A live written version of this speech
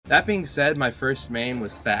That being said, my first main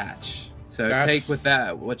was Thatch. So take with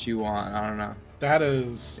that what you want. I don't know. That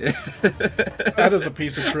is a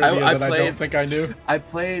piece of trivia I don't think I knew. I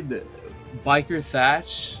played Biker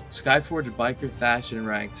Thatch, Skyforge Biker Thatch in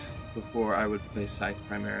ranked before I would play Scythe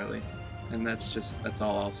primarily. And that's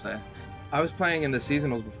all I'll say. I was playing in the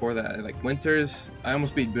seasonals before that, like winters. I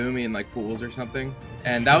almost beat Boomy in like pools or something,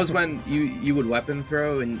 and that was when you would weapon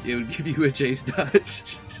throw and it would give you a chase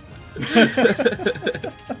dodge.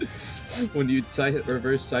 When you'd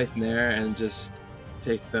reverse Scythe Nair and just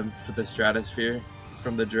take them to the stratosphere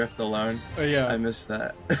from the drift alone. Yeah, I missed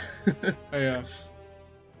that. Yeah.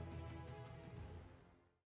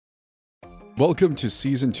 Welcome to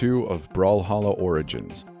Season 2 of Brawlhalla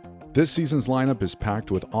Origins. This season's lineup is packed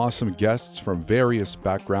with awesome guests from various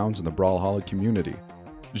backgrounds in the Brawlhalla community.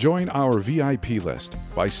 Join our VIP list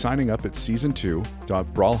by signing up at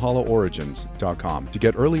season2.brawlhallaorigins.com to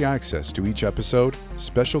get early access to each episode,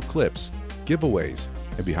 special clips, giveaways,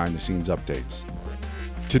 and behind-the-scenes updates.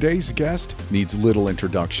 Today's guest needs little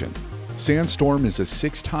introduction. Sandstorm is a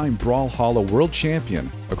 6-time Brawlhalla world champion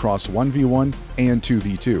across 1v1 and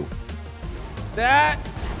 2v2. That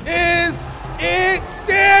is it!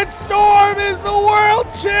 Sandstorm is the world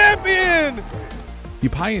champion! He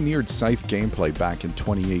pioneered Scythe gameplay back in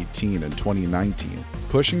 2018 and 2019,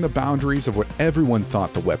 pushing the boundaries of what everyone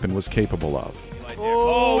thought the weapon was capable of.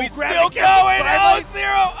 Oh, he's still going!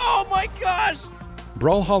 L0! Oh my gosh!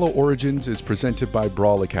 Brawlhalla Origins is presented by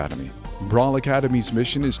Brawl Academy. Brawl Academy's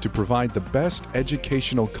mission is to provide the best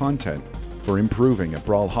educational content for improving at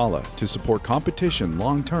Brawlhalla to support competition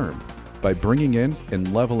long-term by bringing in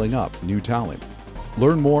and leveling up new talent.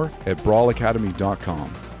 Learn more at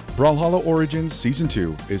brawlacademy.com. Brawlhalla Origins Season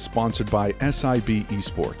 2 is sponsored by SIB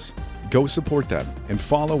Esports. Go support them and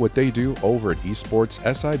follow what they do over at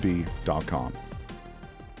esportssib.com.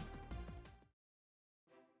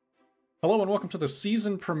 Hello and welcome to the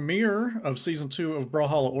season premiere of Season 2 of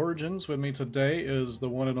Brawlhalla Origins. With me today is the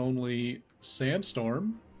one and only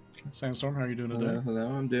Sandstorm. Sandstorm, how are you doing today? Hello,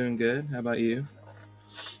 I'm doing good. How about you?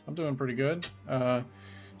 I'm doing pretty good.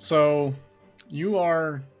 So, you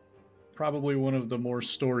are probably one of the more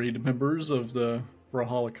storied members of the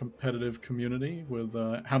Brawlhalla competitive community with,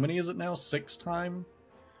 how many is it now? 6-time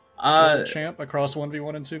champ across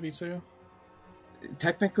 1v1 and 2v2?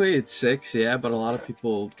 Technically it's 6, yeah, but a lot of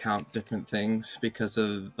people count different things because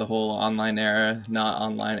of the whole online era, not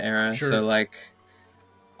online era. Sure. So like,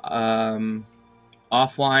 offline,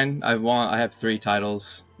 I have 3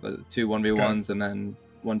 titles, 2 1v1s and then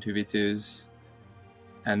 1 2v2s,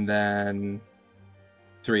 and then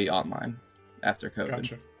 3 online after COVID.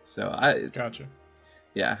 Gotcha. So Gotcha.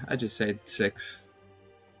 Yeah, I just say 6.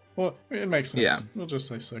 Well, it makes sense. Yeah. We'll just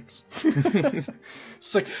say 6.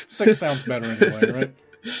 6 sounds better anyway,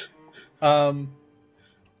 right?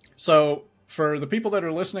 So, for the people that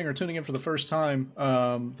are listening or tuning in for the first time,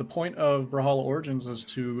 the point of Brawlhalla Origins is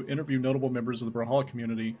to interview notable members of the Brawlhalla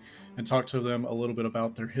community and talk to them a little bit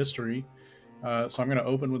about their history. So I'm going to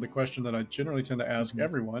open with the question that I generally tend to ask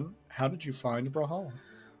everyone. How did you find Brawlhalla?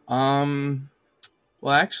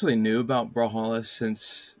 Well, I actually knew about Brawlhalla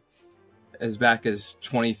since as back as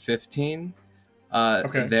 2015.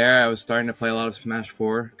 Okay. There, I was starting to play a lot of Smash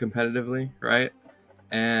 4 competitively, right?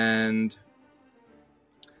 And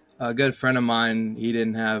a good friend of mine, he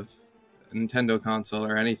didn't have a Nintendo console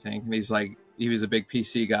or anything. And he was a big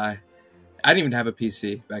PC guy. I didn't even have a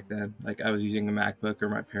PC back then. Like, I was using a MacBook or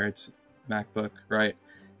my parents' MacBook, right?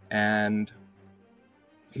 And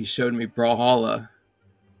he showed me Brawlhalla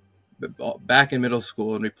back in middle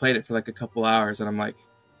school, and we played it for like a couple hours, and I'm like,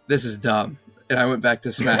 this is dumb. And I went back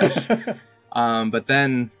to Smash. But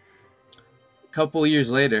then a couple years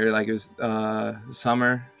later, like it was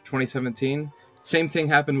summer 2017, same thing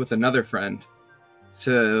happened with another friend.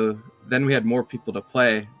 So then we had more people to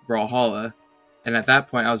play Brawlhalla. And at that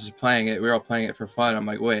point, I was just playing it. We were all playing it for fun. I'm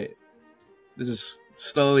like, wait, this is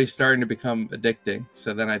slowly starting to become addicting.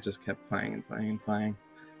 So then I just kept playing and playing and playing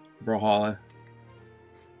Brawlhalla.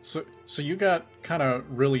 So you got kind of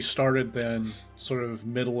really started then, sort of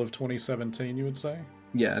middle of 2017, you would say?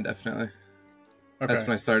 Yeah, definitely. Okay. That's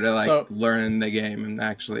when I started to learn the game and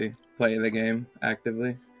actually play the game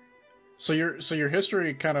actively. So your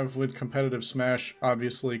history kind of with competitive Smash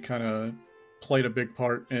obviously kind of played a big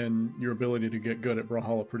part in your ability to get good at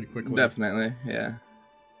Brawlhalla pretty quickly. Definitely, yeah.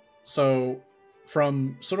 So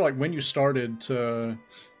from sort of like when you started to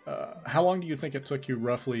how long do you think it took you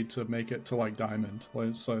roughly to make it to like Diamond?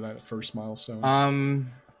 So that first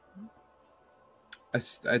milestone.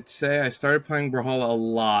 I'd say I started playing Brawlhalla a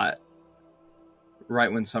lot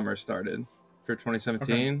right when summer started for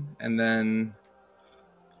 2017, and then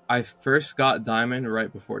I first got Diamond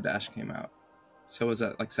right before Dash came out. So was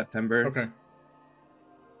that like September? Okay.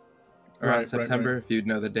 Around September, if you'd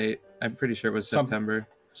know the date. I'm pretty sure it was September.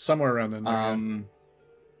 Somewhere around then.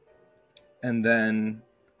 And then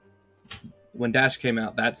when Dash came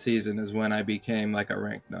out, that season is when I became like a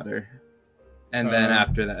ranked nutter. And then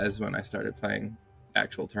after that is when I started playing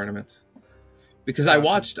actual tournaments. Because I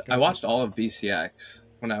watched all of BCX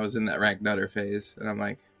when I was in that ranked nutter phase, and I'm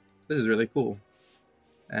like, this is really cool.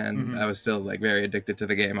 And I was still like very addicted to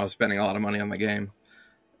the game. I was spending a lot of money on the game.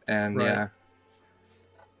 And yeah.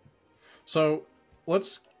 So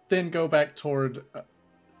let's then go back toward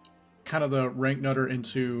kind of the rank nutter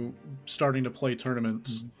into starting to play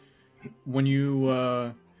tournaments. When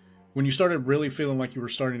you started really feeling like you were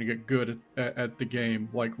starting to get good at the game,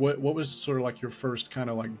 like what was sort of like your first kind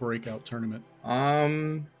of like breakout tournament?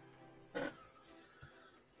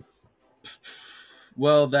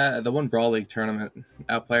 Well, the one Brawl League tournament,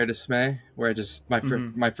 Outplayer Dismay, where I just my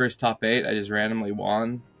first top 8, I just randomly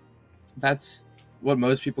won. That's what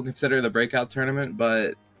most people consider the breakout tournament,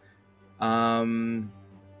 but I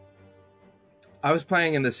was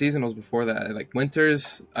playing in the seasonals before that, like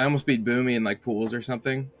Winters. I almost beat Boomy in like pools or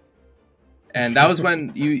something, and that was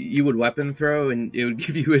when you would weapon throw and it would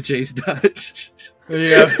give you a chase dodge.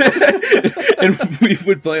 Yeah, and we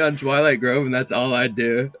would play on Twilight Grove, and that's all I'd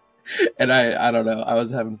do. And I don't know, I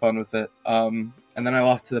was having fun with it. And then I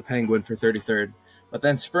lost to the Penguin for 33rd, but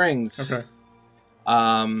then Springs. Okay.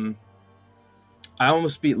 I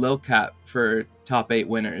almost beat Lil Cat for top 8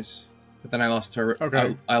 winners, but then I lost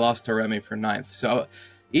to I lost to Remy for 9th. So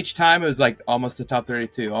each time it was like almost to top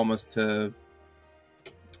 32, almost to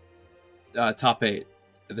top 8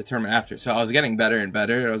 at the tournament after. So I was getting better and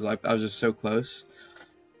better. I was just so close.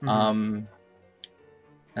 And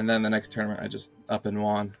then the next tournament I just up and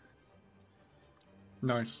won.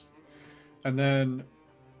 Nice. And then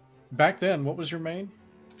back then, what was your main?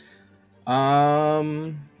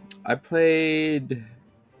 I played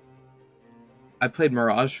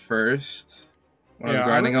Mirage first when I was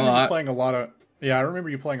grinding a lot. I remember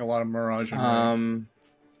you playing a lot of Mirage. And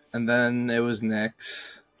then it was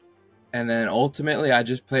Nyx, and then ultimately I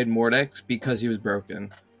just played Mordex because he was broken.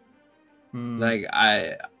 Like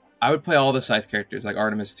I would play all the Scythe characters, like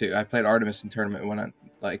Artemis too. I played Artemis in tournament when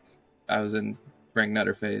I was in rank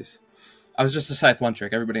nutter phase. I was just a Scythe one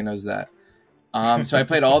trick. Everybody knows that. So I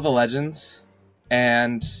played all the legends.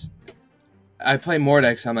 And I play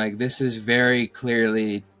Mordex. I'm like, this is very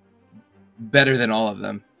clearly better than all of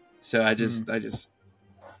them. So I just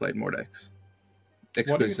played Mordex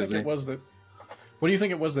exclusively. What do you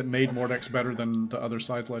think it was that made Mordex better than the other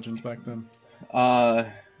Scythe legends back then?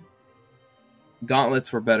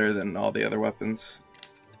 Gauntlets were better than all the other weapons.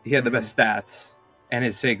 He had the best stats, and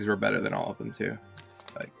his SIGs were better than all of them too.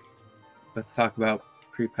 Like, let's talk about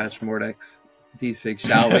pre-patch Mordex. D-Sig,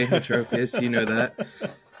 shall we? Atropius, you know that.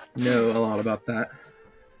 Know a lot about that.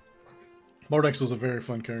 Mordex was a very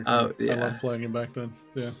fun character. Oh, yeah. I loved playing him back then.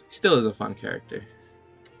 Yeah. Still is a fun character.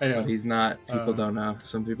 Yeah. But he's not. People don't know.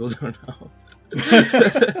 Some people don't know.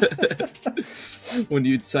 When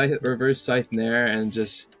you'd reverse Scythe Nair and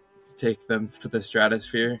just take them to the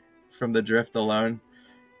stratosphere from the drift alone.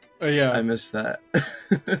 Yeah. I miss that.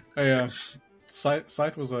 Yeah.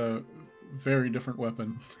 Scythe was a very different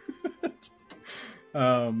weapon.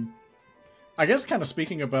 I guess kind of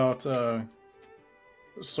speaking about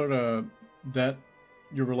sort of that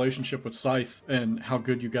your relationship with Scythe and how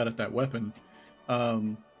good you got at that weapon.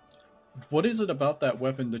 What is it about that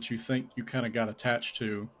weapon that you think you kind of got attached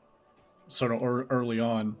to sort of early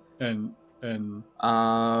on? And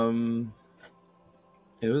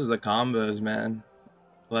it was the combos, man.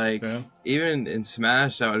 Like, even in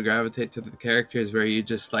Smash, I would gravitate to the characters where you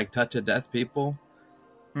just like touch a death people,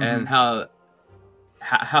 and how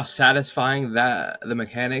satisfying that the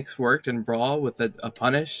mechanics worked in Brawl with a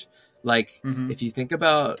punish. Like, if you think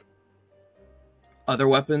about other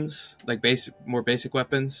weapons, like more basic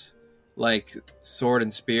weapons, like sword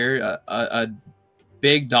and spear, a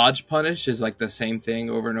big dodge punish is like the same thing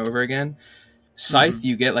over and over again. Scythe,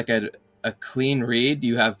 you get like a clean read.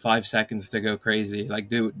 You have 5 seconds to go crazy, like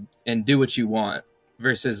do what you want.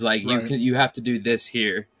 Versus like you have to do this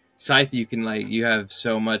here. Scythe, you have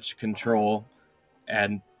so much control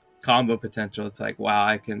and combo potential. It's like, wow,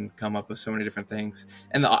 I can come up with so many different things.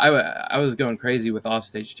 And I was going crazy with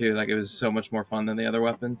offstage too. Like, it was so much more fun than the other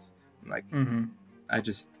weapons. Like, I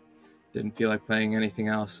just didn't feel like playing anything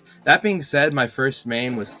else. That being said, my first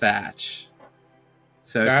main was Thatch.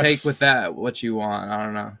 So take with that what you want. I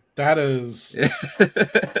don't know. That is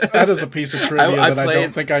a piece of trivia I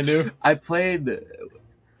don't think I knew. I played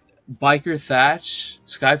Biker Thatch,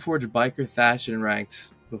 Skyforge Biker Thatch in ranked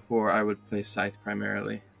before I would play Scythe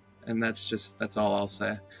primarily, and that's all I'll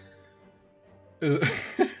say.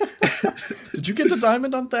 Did you get the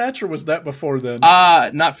diamond on Thatch, or was that before then?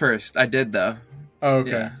 Not first. I did though. Oh,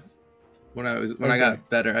 okay. Yeah. When I got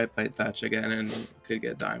better, I played Thatch again and could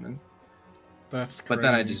get diamond. That's crazy. But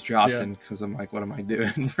then I just dropped in because I'm like, what am I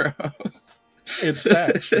doing, bro? It's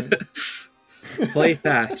Thatch. Play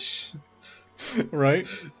Thatch. Right?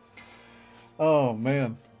 Oh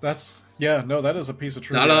man, that is a piece of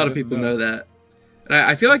truth. Not a lot of people know that. And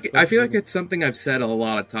I feel like it's something I've said a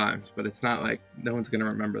lot of times, but it's not like no one's gonna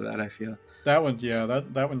remember that. I feel that one. Yeah,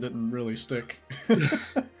 that one didn't really stick.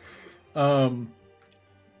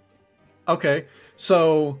 Okay,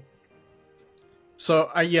 so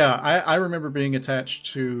I remember being attached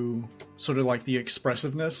to sort of like the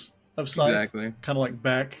expressiveness of Scythe, exactly. Kind of like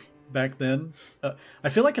back then. I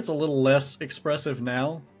feel like it's a little less expressive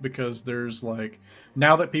now because there's like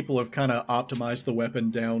now that people have kind of optimized the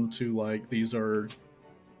weapon down to like these are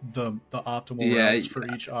the optimal routes for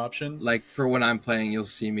each option. Like for when I'm playing, you'll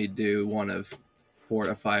see me do one of 4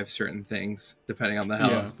 to 5 certain things depending on the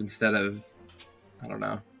health instead of I don't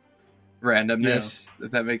know randomness.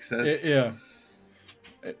 If that makes sense.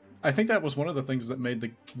 I think that was one of the things that made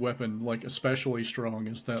the weapon like especially strong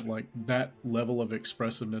is that like that level of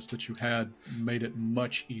expressiveness that you had made it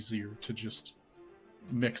much easier to just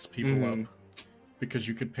mix people up because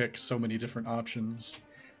you could pick so many different options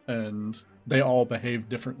and they all behave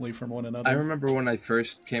differently from one another. I remember when I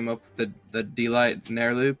first came up with the D-Light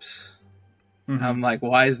Nair loops. I'm like,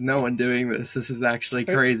 why is no one doing this? This is actually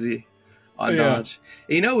crazy on dodge.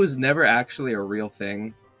 You know, it was never actually a real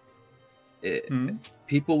thing.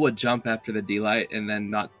 People would jump after the D-Light and then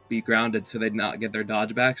not be grounded so they'd not get their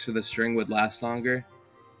dodge back so the string would last longer.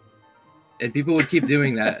 And people would keep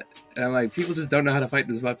doing that. And I'm like, people just don't know how to fight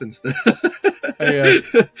this weapon still.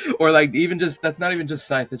 Or like even just, that's not even just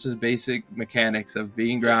Scythe, it's just basic mechanics of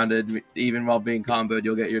being grounded. Even while being comboed,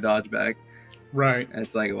 you'll get your dodge back. Right. And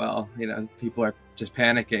it's like, well, you know, people are just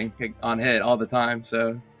panicking on hit all the time,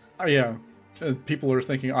 so. Oh, yeah. People are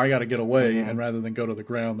thinking, I got to get away, and rather than go to the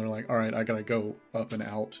ground, they're like, all right, I got to go up and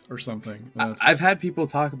out or something. I've had people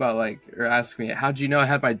talk about, like, or ask me, how'd you know I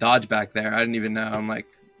had my dodge back there? I didn't even know. I'm like,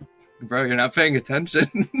 bro, you're not paying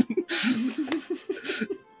attention.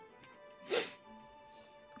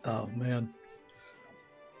 Oh, man.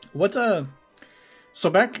 What, so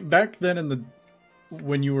back then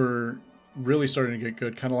when you were really starting to get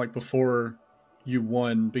good, kind of like before you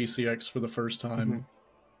won BCX for the first time,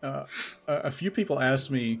 a few people asked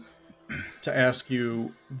me to ask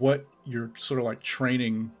you what your sort of like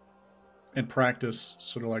training and practice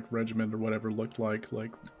sort of like regimen or whatever looked like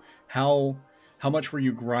how much were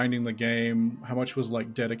you grinding the game, how much was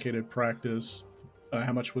like dedicated practice,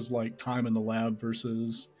 how much was like time in the lab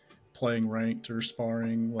versus playing ranked or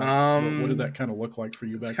sparring, like, what did that kind of look like for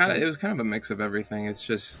you back then? It was kind of a mix of everything. It's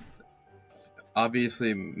just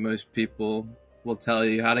obviously most people will tell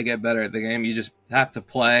you how to get better at the game. You just have to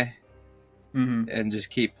play and just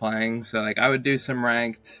keep playing. So like I would do some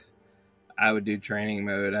ranked, I would do training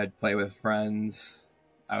mode, I'd play with friends,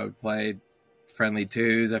 I would play friendly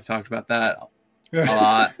twos. I've talked about that a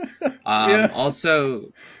lot.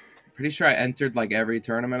 Also pretty sure I entered like every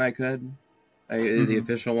tournament I could, the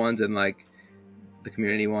official ones and like the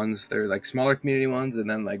community ones. They're like smaller community ones and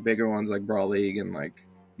then like bigger ones like Brawl League and like,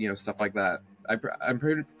 you know, stuff like that. I'm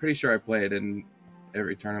pretty sure I played in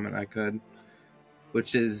every tournament I could,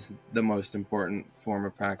 which is the most important form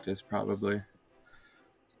of practice probably.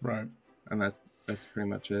 Right. And that's pretty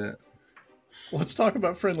much it. Let's talk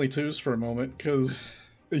about friendly twos for a moment, because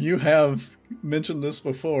you have mentioned this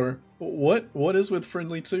before. What is with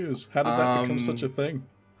friendly twos? How did that become such a thing?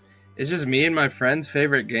 It's just me and my friend's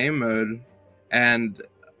favorite game mode, and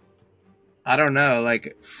I don't know,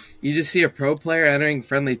 like, you just see a pro player entering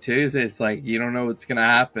friendly twos, it's like, you don't know what's gonna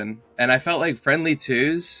happen. And I felt like friendly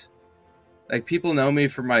twos, like, people know me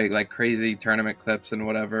for my, like, crazy tournament clips and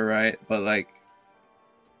whatever, right? But, like,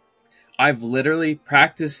 I've literally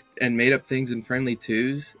practiced and made up things in friendly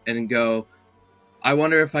twos and go, I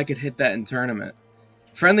wonder if I could hit that in tournament.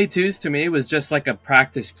 Friendly twos to me was just like a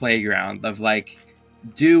practice playground of, like,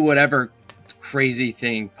 do whatever crazy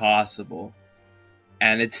thing possible.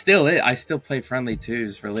 And it's still it. I still play friendly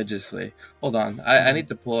twos religiously. Hold on. I need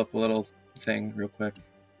to pull up a little thing real quick.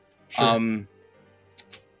 Sure.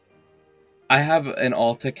 I have an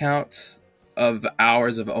alt account of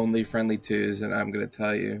hours of only friendly twos, and I'm going to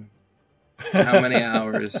tell you how many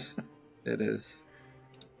hours it is.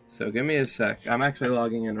 So give me a sec. I'm actually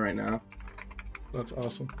logging in right now. That's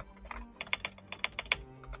awesome.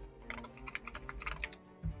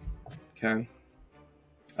 Okay.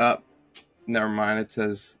 Never mind. It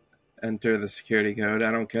says enter the security code.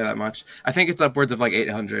 I don't care that much. I think it's upwards of like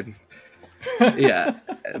 800. Yeah,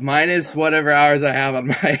 minus whatever hours I have on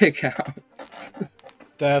my account.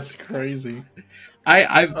 That's crazy.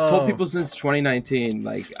 I've told people since 2019,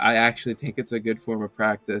 like, I actually think it's a good form of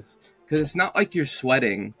practice because it's not like you're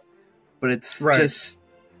sweating, but it's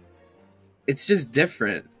just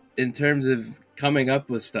different in terms of coming up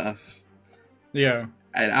with stuff. Yeah.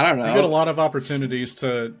 And I don't know. You get a lot of opportunities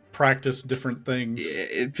to practice different things.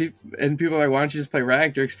 And people are like, why don't you just play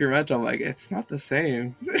ranked or experimental? I'm like, it's not the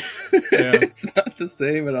same. Yeah. It's not the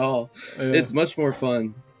same at all. Yeah. It's much more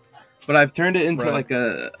fun. But I've turned it into Right. like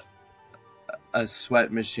a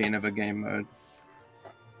sweat machine of a game mode.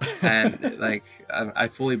 And like, I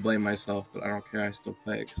fully blame myself, but I don't care. I still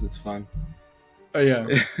play it because it's fun. Yeah.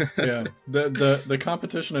 Yeah. The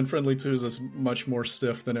competition in Friendly Twos is much more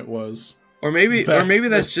stiff than it was. Or maybe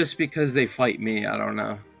that's just because they fight me. I don't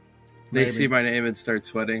know. They Maybe. see my name and start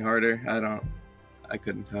sweating harder. I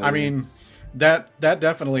couldn't tell you. I mean, that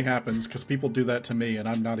definitely happens because people do that to me, and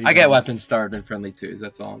I'm not even. I get weapon starved in Friendly Twos.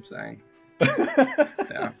 That's all I'm saying.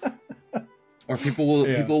 Yeah. Or people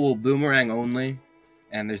will boomerang only,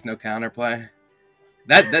 and there's no counterplay.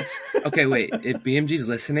 That's okay. Wait, if BMG's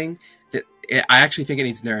listening, I actually think it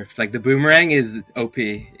needs nerfed. Like, the boomerang is OP.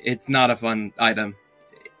 It's not a fun item.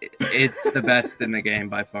 It's the best in the game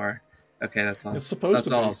by far. Okay, that's all. It's supposed to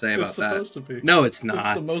be. That's all I'll say about it's that. supposed to be. No, it's not.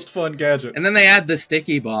 It's the most fun gadget. And then they add the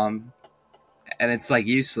sticky bomb, and it's like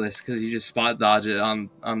useless because you just spot dodge it on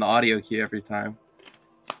the audio cue every time.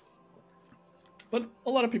 But a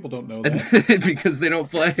lot of people don't know that. Because they don't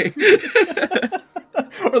play.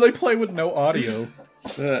 Or they play with no audio.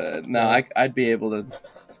 No, I'd be able to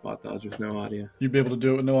spot dodge with no audio. You'd be able to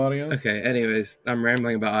do it with no audio? Okay, anyways, I'm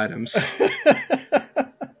rambling about items.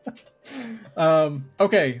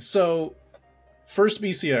 Okay, so first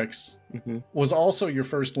BCX Mm-hmm. was also your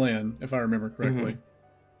first LAN, if I remember correctly.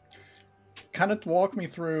 Kind of walk me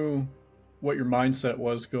through what your mindset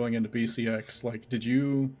was going into BCX. Like, did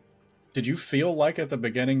you feel like at the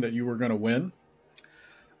beginning that you were going to win?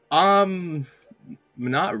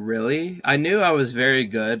 Not really. I knew I was very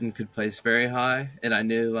good and could place very high, and I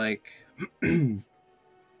knew, like,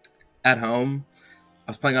 at home,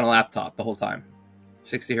 I was playing on a laptop the whole time,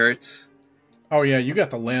 60 hertz. Oh yeah, you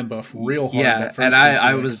got the LAN buff real hard. Yeah, that first and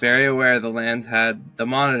I BCX. was very aware the LANs had the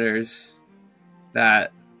monitors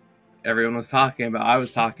that everyone was talking about. I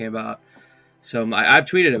was talking about. So I've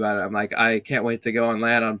tweeted about it. I'm like, I can't wait to go on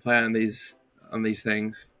LAN and play on these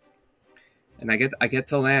things. And I get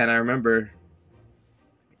to LAN. I remember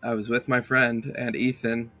I was with my friend and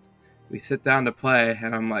Ethan. We sit down to play,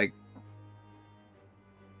 and I'm like,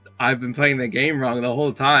 I've been playing the game wrong the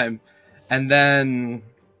whole time. And then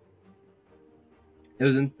it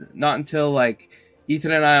was not until, like,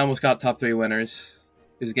 Ethan and I almost got top 3 winners.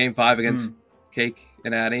 It was game 5 against Cake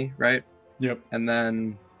and Addy, right? Yep. And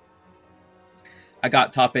then I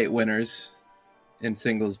got top 8 winners in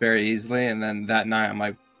singles very easily. And then that night, I'm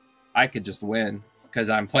like, I could just win because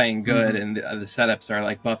I'm playing good, and the setups are,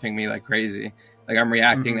 like, buffing me like crazy. Like, I'm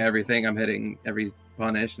reacting to everything. I'm hitting every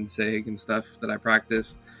punish and sig and stuff that I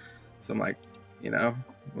practice. So I'm like,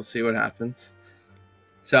 we'll see what happens.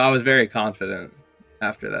 So I was very confident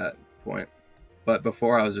after that point. But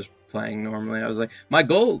before, I was just playing normally. I was like, my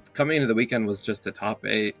goal coming into the weekend was just to top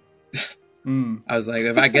 8. I was like,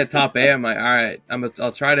 if I get top 8, I'm like, all right,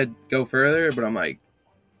 I'll try to go further, but I'm like,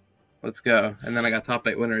 let's go. And then I got top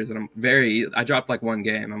 8 winners, and I dropped like one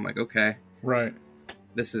game. I'm like, okay, right,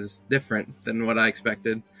 this is different than what I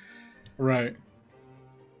expected. Right.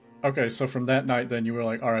 Okay, so from that night, then you were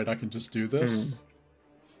like, all right, I can just do this.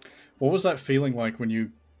 What was that feeling like when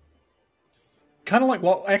you kind of like,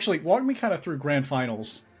 well, actually, walk me kind of through grand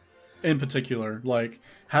finals in particular. Like,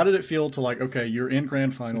 how did it feel to, like, okay, you're in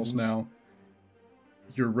grand finals now.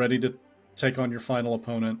 You're ready to take on your final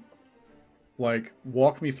opponent. Like,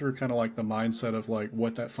 walk me through kind of like the mindset of like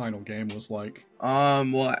what that final game was like.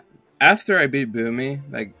 Well, after I beat Boomy,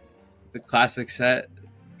 like the classic set,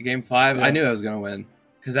 game 5, I knew I was gonna win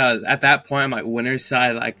because at that point, I'm like winner's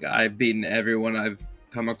side. Like, I've beaten everyone I've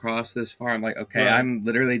come across this far. I'm like, okay, I'm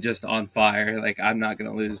literally just on fire. Like, I'm not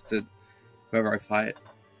gonna lose to whoever I fight.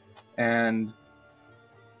 And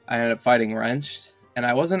I ended up fighting Wrenched, and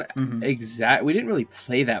I wasn't we didn't really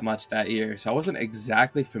play that much that year, so I wasn't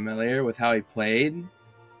exactly familiar with how he played.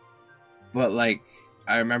 But, like,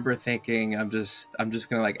 I remember thinking, I'm just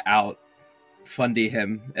gonna, like, out fundy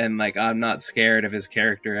him, and, like, I'm not scared of his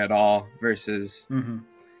character at all versus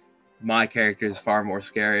my character is far more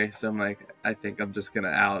scary. So I'm like, I think I'm just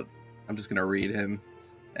gonna read him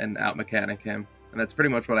and out mechanic him, and that's pretty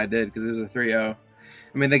much what I did because it was a 3-0.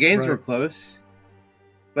 I mean, the games were Right. close,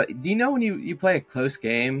 but do you know when you play a close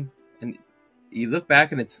game and you look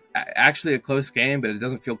back and it's actually a close game, but it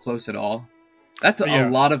doesn't feel close at all? That's a Yeah.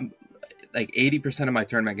 lot of, like 80% of my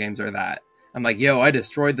tournament games are that. I'm like, yo, I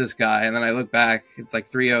destroyed this guy, and then I look back, it's like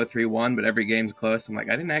 3-0, 3-1, but every game's close. I'm like,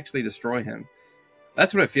 I didn't actually destroy him.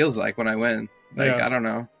 That's what it feels like when I win. Like, Yeah. I don't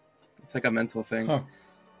know. It's like a mental thing. Huh.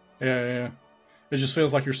 Yeah. It just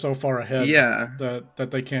feels like you're so far ahead Yeah.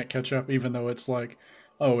 that they can't catch up, even though it's like,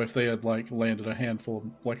 oh, if they had like landed a handful,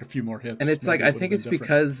 like a few more hits. And it's like, maybe it I think would've it's been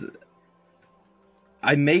different. because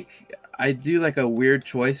I do like a weird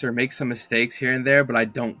choice or make some mistakes here and there, but I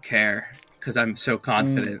don't care because I'm so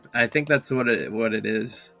confident. I think that's what it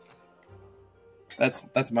is. That's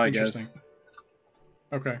my guess. Interesting.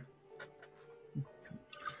 Okay.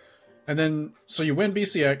 And then, so you win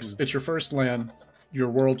BCX. It's your first LAN. You're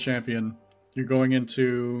world champion. You're going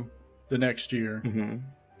into the next year. Mm-hmm.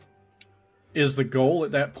 Is the goal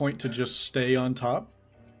at that point to just stay on top?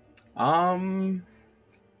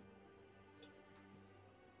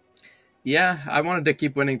 Yeah, I wanted to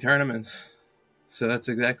keep winning tournaments, so that's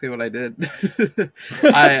exactly what I did.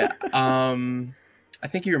 I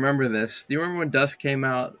think you remember this. Do you remember when Dusk came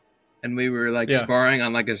out and we were like Yeah. sparring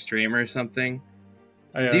on like a stream or something?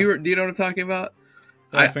 I, Do you know what I'm talking about?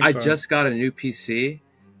 I think I so. just got a new PC,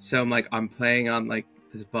 so I'm playing on like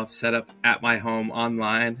this buff setup at my home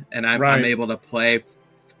online, and I'm Right. able to play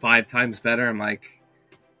 5 times better. I'm like,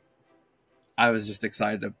 I was just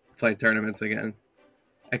excited to play tournaments again.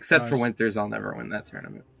 Except for Nice. Winters, I'll never win that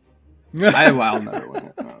tournament. I'll never win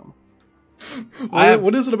it. No.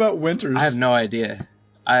 What is it about Winters? I have no idea.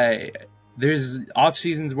 There's off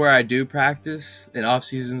seasons where I do practice, and off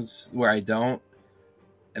seasons where I don't,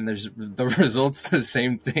 and there's the results the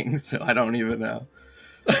same thing. So I don't even know.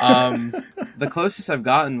 The closest I've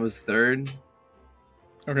gotten was 3rd,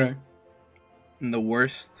 Okay. and the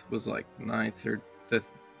worst was like 9th or the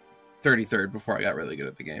 33rd before I got really good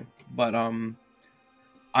at the game. But I'm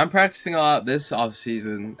practicing a lot this off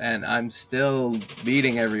season, and I'm still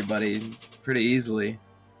beating everybody pretty easily.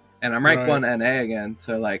 And I'm ranked Right. 1 NA again,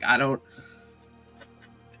 so like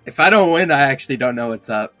if I don't win, I actually don't know what's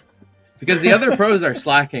up. Because the other pros are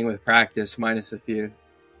slacking with practice, minus a few.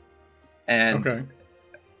 And Okay.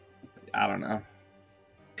 I don't know.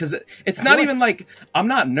 Because it's I not feel even like I'm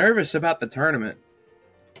not nervous about the tournament.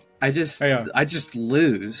 I just Yeah.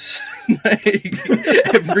 lose like,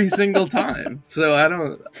 every single time. So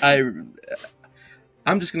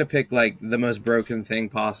I'm just gonna pick like the most broken thing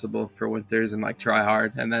possible for Winters and like try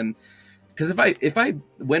hard, and then because if I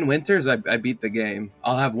win Winters, I beat the game.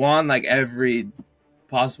 I'll have won like every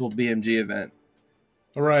possible BMG event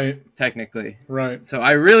Right. technically. Right. So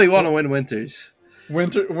I really want to win Winters.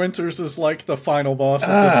 Winters is like the final boss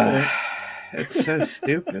at this point. It's so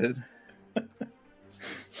stupid.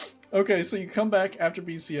 Okay, so you come back after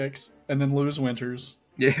BCX and then lose Winters.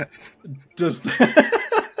 Yeah. Does that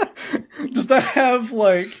does that have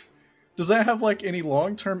like any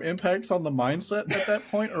long-term impacts on the mindset at that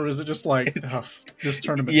point, or is it just like this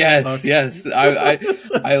tournament sucks? Yes.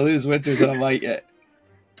 I lose Winters and I'm like, yeah,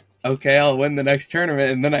 okay, I'll win the next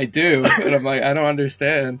tournament, and then I do, and I'm like, I don't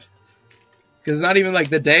understand, because not even like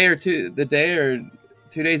the day or 2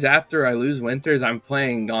 days after I lose Winters, I'm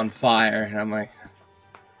playing on fire, and I'm like,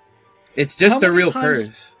 it's just How a many real times-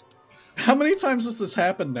 curse. How many times has this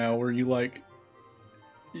happened now where you win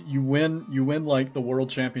like the world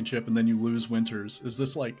championship and then you lose Winters? Is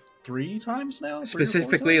this like 3 times now? 3 or 4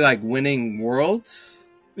 Specifically, times? like winning worlds,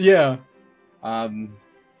 Yeah, 3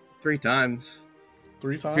 times.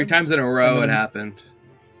 3 times. 3 times in a row And it then- happened.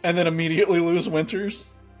 and then immediately lose Winters.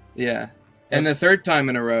 Yeah. And the That's- 3rd time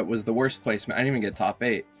in a row was the worst placement. I didn't even get top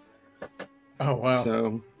 8. Oh wow.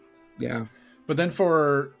 So, yeah. But then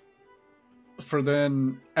for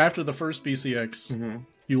then after the first BCX, Mm-hmm.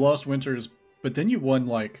 you lost Winters, but then you won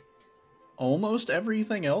like almost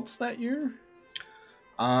everything else that year?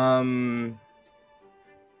 Or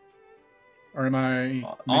am I mixing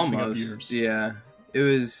up Almost. years? Yeah. It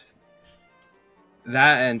was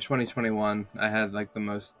that and 2021. I had like the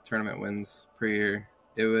most tournament wins per year.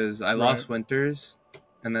 It was I lost Winters,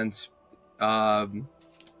 and then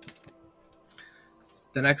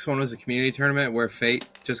the next one was a community tournament where Fate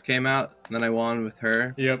just came out, and then I won with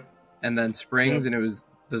her. Yep. And then Springs, Yep. and it was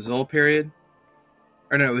the Zol period.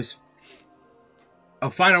 Or no, it was a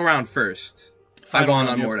final round first. I won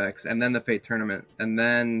on Mordex, and then the Fate tournament, and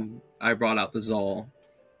then I brought out the Zol.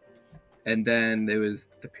 And then there was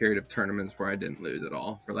the period of tournaments where I didn't lose at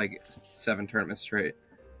all for like 7 tournaments straight.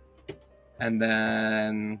 And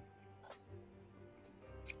then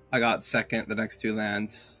I got second the next 2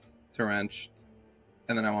 lands to Wrench,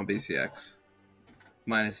 and then I won BCX.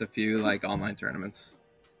 minus a few like online tournaments.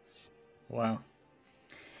 Wow.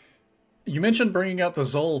 You mentioned bringing out the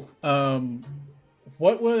Zol.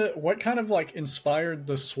 What kind of like inspired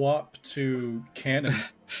the swap to Cannon?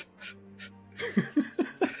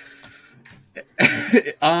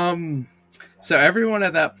 So everyone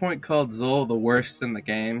at that point called Zol the worst in the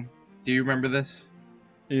game. Do you remember this?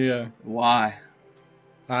 Yeah. Why?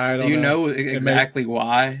 I don't know. Do you know exactly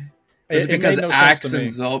why? Was it because made no Axe sense to and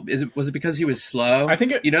me. Zol? Was it because he was slow? I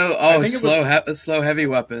think it. You know, I think it was, a slow heavy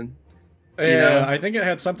weapon. Yeah, you know? I think it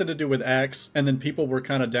had something to do with Axe, and then people were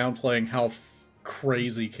kind of downplaying how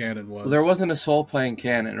crazy Cannon was. Well, there wasn't a soul playing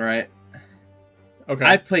Cannon, right? Okay.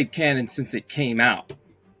 I played Cannon since it came out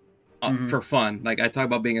for fun. Like I talk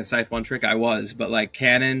about being a Scythe one trick, I was, but like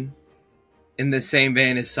Cannon, in the same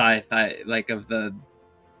vein as Scythe,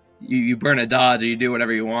 you burn a dodge or you do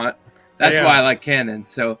whatever you want. That's why I like Cannon.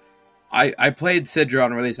 So I played Sidra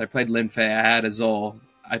on release. I played Linfei. I had a Zol.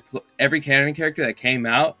 Every Cannon character that came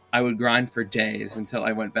out, I would grind for days until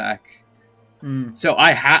I went back. So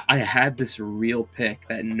I had this real pick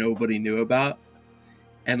that nobody knew about,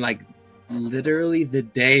 and like literally the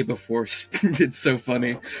day before, it's so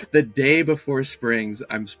funny. The day before Springs,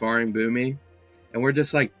 I'm sparring Boomy, and we're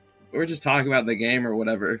just talking about the game or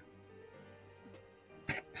whatever.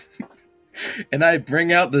 And I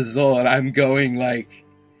bring out the Zol, and I'm going like,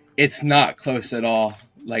 it's not close at all,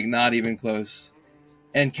 like not even close.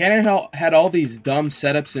 And Cannon had all these dumb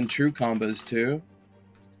setups and true combos too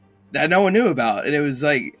that no one knew about. And it was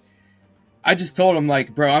like, I just told him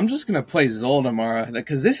like, bro, I'm just going to play Zol tomorrow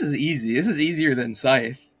because this is easy. This is easier than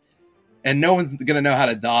Scythe. And no one's going to know how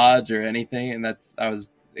to dodge or anything. And I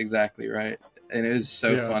was exactly right. And it was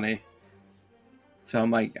so funny. So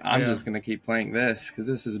I'm like, I'm just going to keep playing this because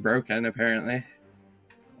this is broken apparently.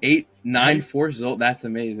 8, 9, 4 Zol. That's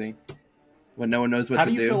amazing. When no one knows what to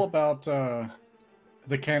do. How do you feel about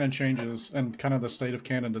the Cannon changes and kind of the state of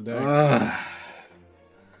Cannon today?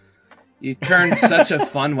 You turned such a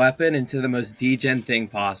fun weapon into the most degen thing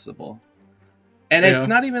possible. And it's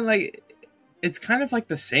not even like... It's kind of like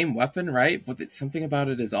the same weapon, right? But something about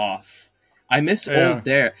it is off. I miss old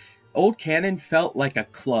Dare. Old Cannon felt like a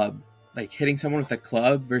club. Like hitting someone with a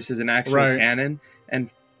club versus an actual cannon.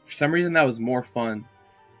 And for some reason that was more fun.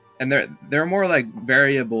 And there are more like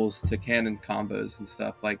variables to Cannon combos and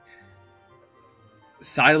stuff. Like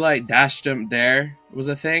Sidelight Dash Jump Dare was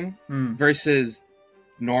a thing versus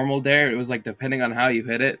normal Dare. It was like depending on how you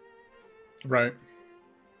hit it. Right.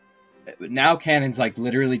 Now Cannon's like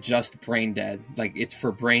literally just brain dead. Like it's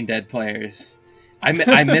for brain dead players. I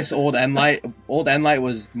miss old Enlight. Old Enlight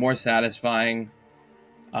was more satisfying.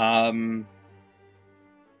 Sidelight's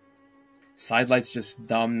just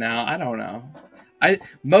dumb now. I don't know. I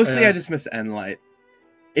just miss Enlight.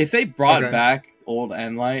 If they brought back old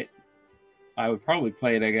Enlight, I would probably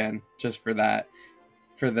play it again just for that,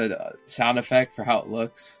 for the sound effect, for how it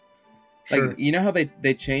looks. Sure. Like you know how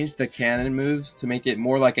they changed the cannon moves to make it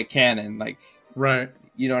more like a cannon, like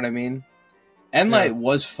you know what I mean? Enlight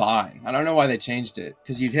was fine. I don't know why they changed it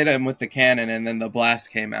because you'd hit him with the cannon and then the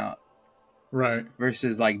blast came out. Right.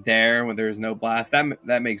 Versus like Dare when there was no blast.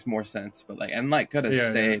 That makes more sense. But like Enlight could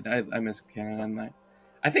have stayed. Yeah. I miss Cannon Enlight.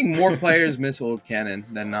 I think more players miss old Cannon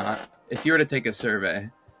than not. If you were to take a survey.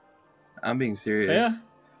 I'm being serious. Yeah.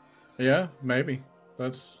 Yeah, maybe.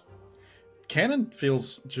 Cannon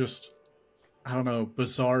feels just, I don't know,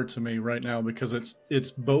 bizarre to me right now because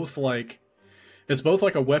it's both like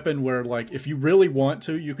a weapon where like if you really want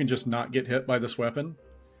to, you can just not get hit by this weapon.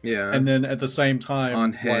 Yeah. And then at the same time,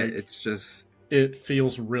 on hit, like, it's just... It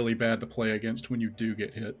feels really bad to play against when you do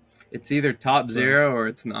get hit. It's either top zero or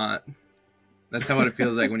it's not. That's how it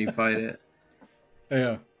feels like when you fight it.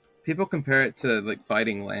 Yeah. People compare it to like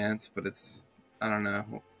fighting Lance, but it's... I don't know.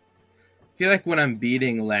 I feel like when I'm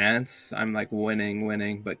beating Lance, I'm like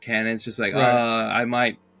winning. But Cannon's just like, I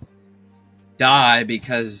might die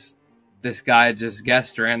because this guy just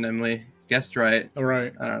guessed randomly. Guessed right.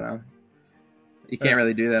 Right. I don't know. You can't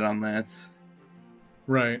really do that on Lance.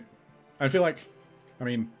 Right. I feel like, I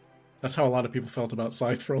mean, that's how a lot of people felt about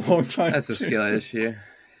Scythe for a long time. That's a skill issue.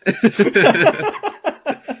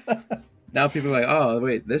 Now people are like, oh,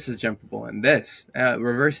 wait, this is jumpable. And this.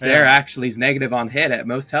 Reverse Dare actually is negative on hit at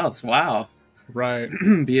most healths. Wow. Right.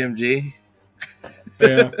 BMG.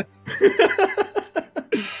 Yeah.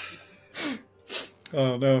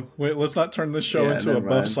 Oh, no. Wait, let's not turn this show into a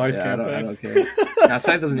buff Scythe campaign. I don't care. Now,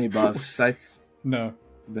 Scythe doesn't need buffs. Scythe's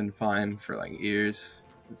been fine for like years.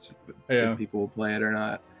 It's just if people will play it or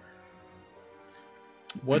not.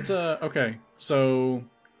 Okay, so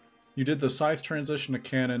you did the Scythe transition to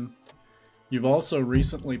Cannon. You've also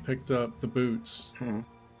recently picked up the boots.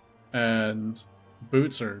 And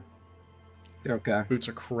Boots are Okay.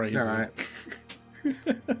 crazy. They're all right.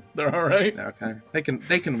 They're all right. Okay. They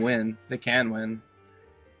can win. They can win.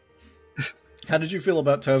 How did you feel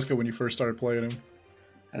about Tesco when you first started playing him?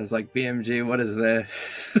 I was like, BMG, what is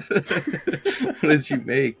this? What did you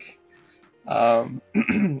make? I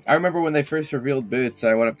remember when they first revealed Boots,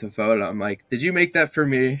 I went up to Photo. I'm like, did you make that for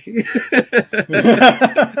me?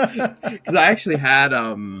 Because I actually had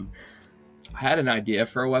an idea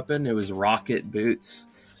for a weapon. It was rocket boots.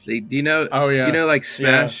 Do you know? Oh yeah. You know, like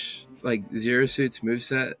Smash, like Zero Suit's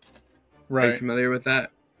moveset. Right. Are you familiar with that?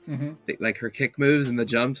 Mm-hmm. Like her kick moves and the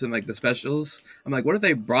jumps and like the specials. I'm like, what if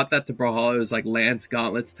they brought that to Brawlhalla? It was like Lance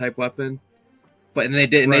Gauntlets type weapon, and they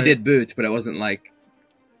did boots, but it wasn't like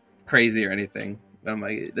crazy or anything. But I'm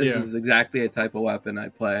like, this is exactly a type of weapon I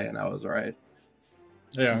play, and I was right.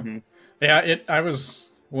 Yeah, Mm-hmm. yeah. I was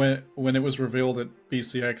when it was revealed at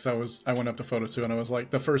BCX. I went up to Photo 2 and I was like,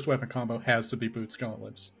 the first weapon combo has to be Boots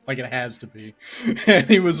Gauntlets. Like it has to be. And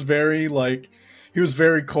he was very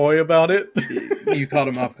coy about it. You caught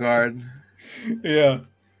him off guard. Yeah.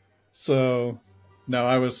 So no,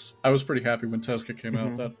 I was pretty happy when Tesca came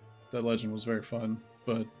out. That legend was very fun.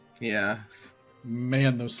 But yeah,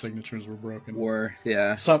 man, those signatures were broken.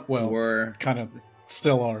 Kind of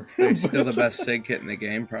still are. They're still the best sig kit in the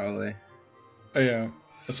game, probably. Yeah.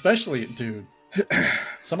 Especially, dude,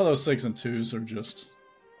 some of those 6 and 2s are just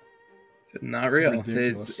not real.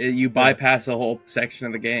 You bypass a whole section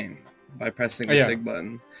of the game by pressing the sig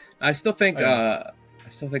button. I still think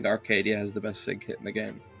Arcadia has the best sig kit in the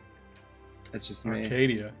game. That's just me.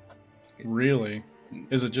 Arcadia, really?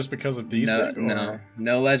 Is it just because of D-Sig?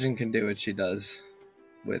 No legend can do what she does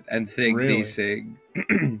with N-Sig, really? D-Sig.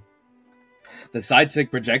 The side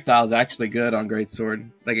sig projectile is actually good on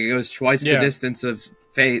Greatsword. Like it goes twice the distance of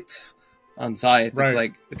Fates on Scythe. It's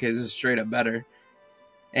like, okay, this is straight up better.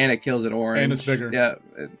 And it kills an orange. And it's bigger.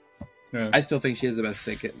 Yeah. I still think she has the best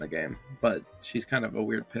sig kit in the game, but she's kind of a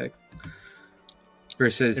weird pick.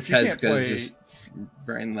 Versus Teska's just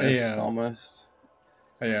brainless almost.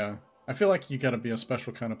 Yeah. I feel like you gotta be a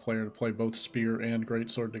special kind of player to play both Spear and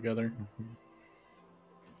Greatsword together. Mm-hmm.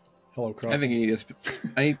 Hello, Croc. I think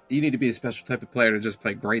you need to be a special type of player to just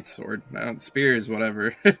play Greatsword. Spear is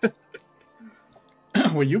whatever.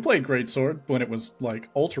 Well, you played Greatsword when it was like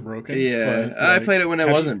ultra broken. Yeah, but, I played it when it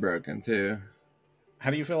wasn't broken too.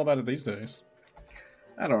 How do you feel about it these days?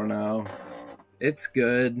 I don't know. It's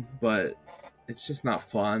good, but it's just not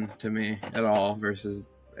fun to me at all versus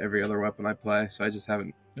every other weapon I play. So I just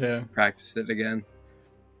haven't practiced it again.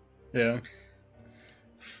 Yeah.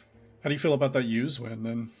 How do you feel about that use win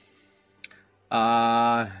then?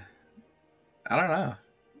 I don't know.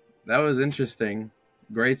 That was interesting.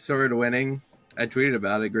 Greatsword winning. I tweeted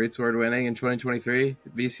about it. Greatsword winning in 2023.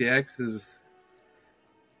 VCX is.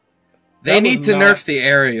 They need to nerf the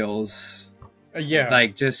aerials.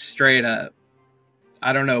 Like just straight up.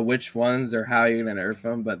 I don't know which ones or how you're gonna nerf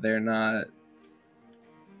them, but they're not.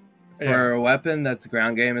 For a weapon that's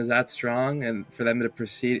ground game is that strong, and for them to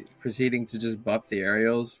proceeding to just buff the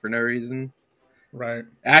aerials for no reason. Right.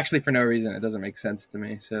 Actually, for no reason, it doesn't make sense to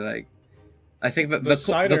me. So, like, I think that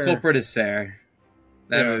the culprit is Sarah.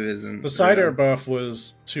 That move isn't. The side air buff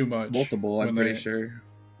was too much. Multiple, I'm pretty sure.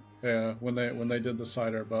 Yeah, when they did the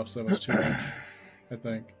side air buffs, that was too much. I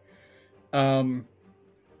think.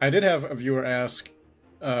 I did have a viewer ask,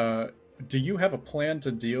 do you have a plan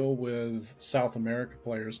to deal with South America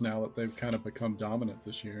players now that they've kind of become dominant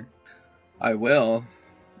this year? I will.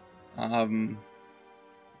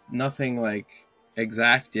 Nothing like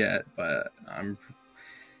exact yet, but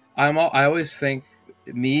I always think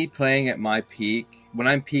me playing at my peak, when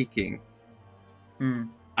I'm peaking,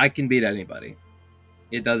 I can beat anybody.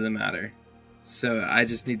 It doesn't matter. So I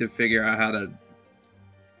just need to figure out how to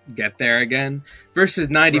get there again. Versus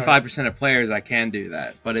 95% of players, I can do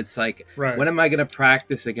that. But it's like, when am I going to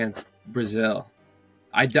practice against Brazil?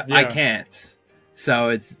 I can't. So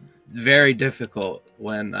it's very difficult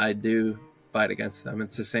when I do fight against them.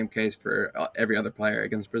 It's the same case for every other player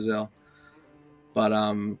against Brazil. But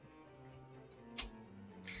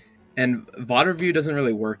and VOD review doesn't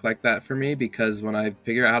really work like that for me, because when I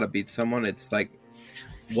figure out how to beat someone, it's like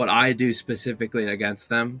what I do specifically against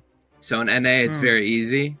them. So in NA, it's very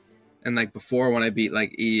easy. And like before, when I beat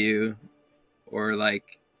like EU or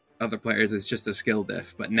like other players, it's just a skill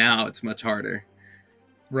diff. But now it's much harder.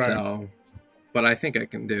 Right. So, but I think I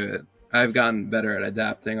can do it. I've gotten better at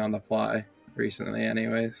adapting on the fly recently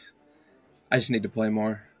anyways. I just need to play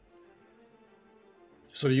more.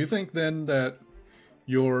 So do you think then that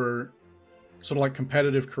your sort of like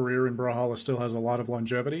competitive career in Brawlhalla still has a lot of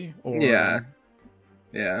longevity? Or... Yeah.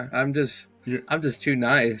 Yeah, I'm just too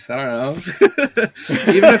nice. I don't know.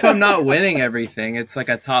 Even if I'm not winning everything, it's like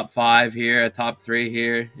a top 5 here, a top 3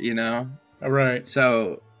 here, you know? Right.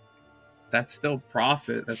 So that's still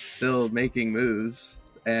profit. That's still making moves.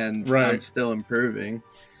 And Right. I'm still improving.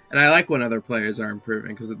 And I like when other players are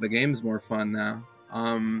improving because the game's more fun now.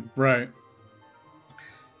 Right.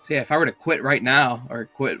 So yeah, if I were to quit right now or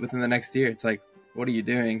quit within the next year, it's like, what are you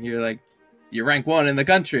doing? You're rank 1 in the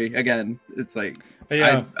country again. It's like,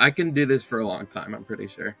 Yeah. I can do this for a long time, I'm pretty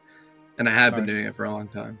sure. And I have been Nice. doing it for a long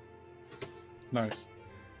time. Nice.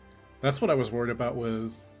 That's what I was worried about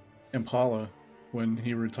with Impala when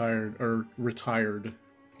he retired.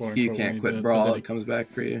 Quote You unquote, can't when quit did, Brawl, but then it comes back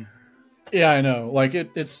for you. Yeah, I know. Like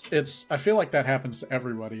it's. I feel like that happens to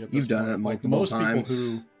everybody at this You've done point. it Like multiple most times.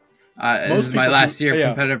 people who. This is my last year of yeah.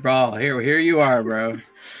 competitive Brawl. Here you are, bro.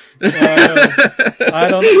 I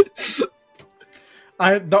don't.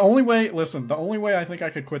 The only way I think I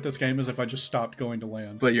could quit this game is if I just stopped going to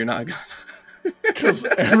lands. But you're not gonna. Because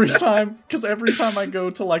every time I go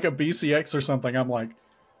to like a BCX or something, I'm like,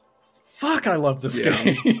 fuck, I love this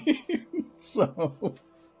game. So,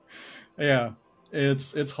 yeah,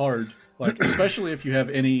 it's hard. Like, especially if you have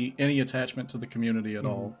any attachment to the community at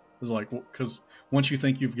all. It's like, because once you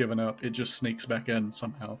think you've given up, it just sneaks back in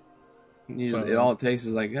somehow. It all it takes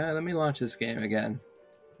is like, let me launch this game again.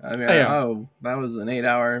 I mean, Yeah. that was an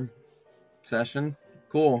 8-hour session.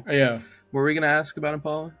 Cool. Yeah. What were we gonna ask about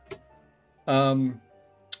Impala? I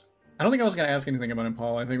don't think I was going to ask anything about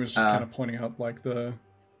Impala. I think it was just kind of pointing out like the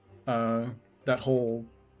that whole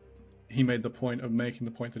he made the point of making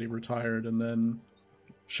the point that he retired and then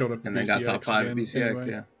showed up and at then BCX got top 5 again, BCX. anyway.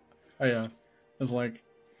 Yeah. Oh, yeah. It's like,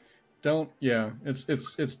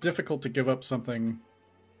 it's difficult to give up something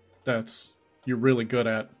that's you're really good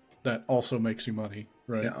at that also makes you money,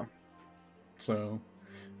 right? Yeah. So,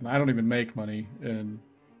 and I don't even make money, and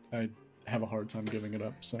I have a hard time giving it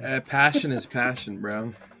up. So passion is passion,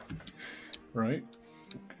 bro. Right.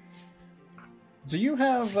 Do you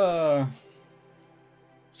have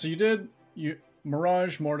so you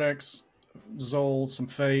Mirage, Mordex, Zol, some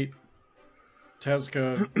Fate,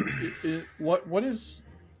 Tezca.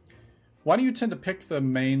 Why do you tend to pick the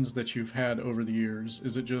mains that you've had over the years?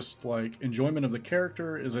 Is it just like enjoyment of the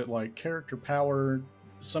character? Is it like character power?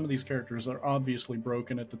 Some of these characters are obviously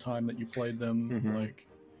broken at the time that you played them. Mm-hmm. Like,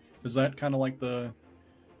 is that kind of like the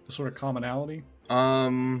sort of commonality?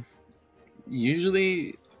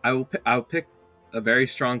 Usually I'll pick a very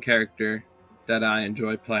strong character that I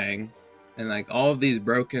enjoy playing, and like all of these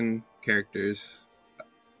broken characters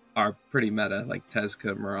are pretty meta, like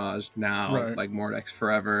Tezca, Mirage now, Right. like Mordex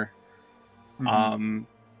forever. Mm-hmm.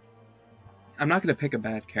 I'm not gonna pick a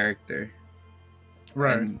bad character,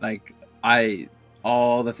 Right? And like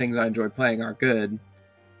all the things I enjoy playing are good,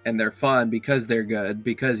 and they're fun because they're good,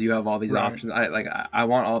 because you have all these Right. options. I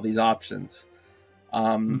want all these options.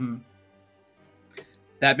 Mm-hmm.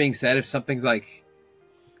 That being said, if something's like,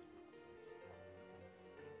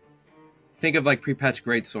 think of like pre-patch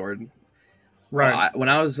Greatsword. Right. When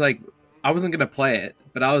I was like, I wasn't gonna play it,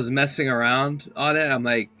 but I was messing around on it. I'm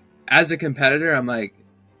like, as a competitor, I'm like,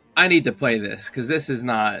 I need to play this because this is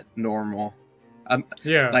not normal.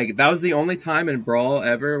 Yeah. Like that was the only time in Brawl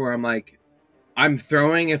ever where I'm like, I'm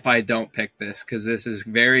throwing if I don't pick this because this is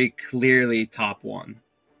very clearly top 1,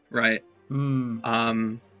 right?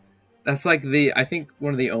 That's like I think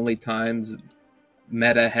one of the only times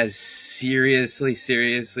meta has seriously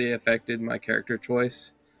affected my character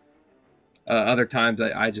choice. Other times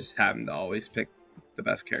I just happen to always pick the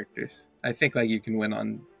best characters. I think like you can win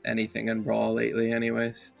on anything in Brawl lately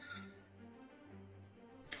anyways.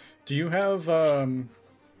 Do you have now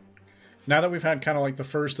that we've had kind of like the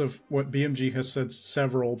first of what BMG has said,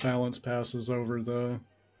 several balance passes over the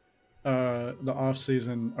off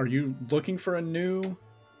season, are you looking for a new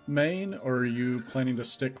main, or are you planning to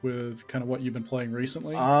stick with kind of what you've been playing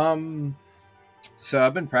recently? So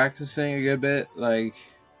I've been practicing a good bit, like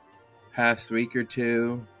past week or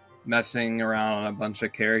two, messing around on a bunch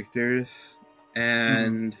of characters,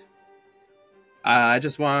 and I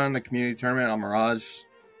just won a community tournament on Mirage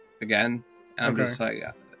again, and I'm just like,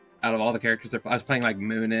 out of all the characters, I was playing like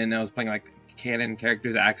Moonin, I was playing like Cannon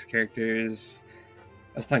characters, Axe characters,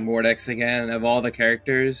 I was playing Mordex again. Of all the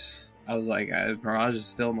characters, I was like, Mirage is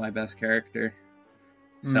still my best character,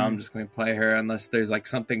 so I'm just going to play her unless there's like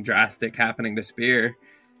something drastic happening to Spear,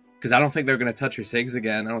 because I don't think they're going to touch her Sigs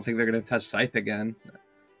again. I don't think they're going to touch Scythe again.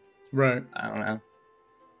 Right. I don't know.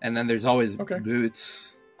 And then there's always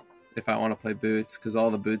Boots, if I want to play Boots, because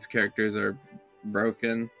all the Boots characters are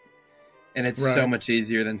broken, and it's so much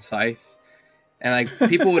easier than Scythe. And like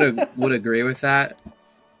people would agree with that,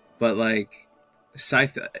 but like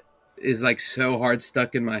Scythe is like so hard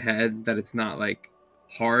stuck in my head that it's not like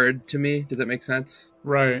hard to me. Does that make sense?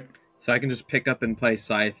 Right. So I can just pick up and play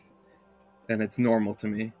Scythe, and it's normal to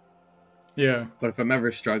me. Yeah. But if I'm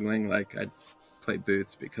ever struggling, like I'd play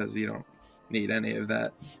Boots because you don't need any of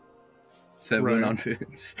that to win on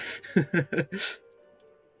Boots.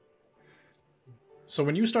 So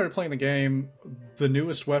when you started playing the game, the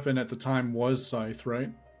newest weapon at the time was Scythe, right?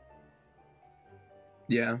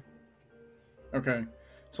 Yeah. Okay.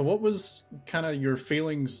 So what was kind of your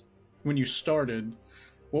feelings when you started?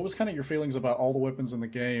 What was kind of your feelings about all the weapons in the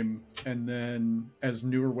game? And then as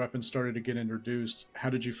newer weapons started to get introduced, how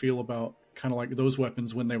did you feel about kind of like those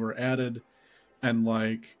weapons when they were added and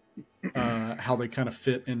like how they kind of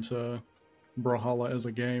fit into Brawlhalla as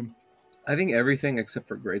a game? I think everything except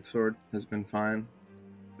for Greatsword has been fine.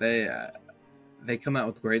 They come out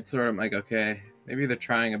with Greatsword. I'm like, okay, maybe they're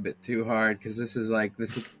trying a bit too hard because this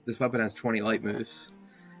weapon has 20 light moves.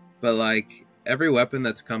 But like every weapon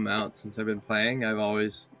that's come out since I've been playing, I've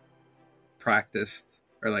always practiced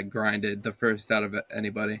or like grinded the first out of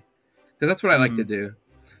anybody because that's what I like to do.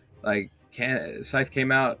 Like Scythe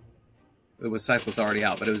came out, Scythe was already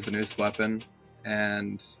out, but it was the newest weapon,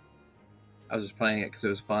 and I was just playing it because it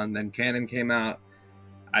was fun. Then Cannon came out,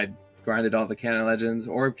 I grinded all the Cannon Legends.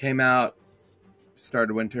 Orb came out, started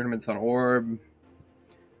to win tournaments on Orb.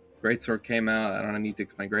 Greatsword came out, I don't need to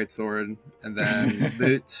explain Greatsword. And then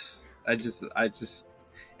Boots, I just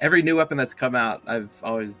every new weapon that's come out, I've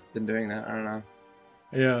always been doing that. I don't know.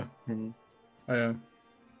 Yeah. Mm-hmm.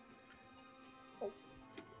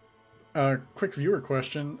 Quick viewer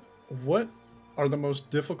question. What are the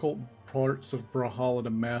most difficult parts of Brawlhalla to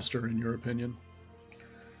master, in your opinion?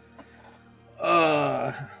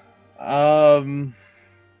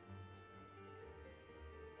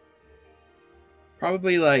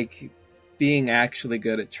 Probably like being actually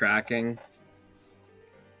good at tracking.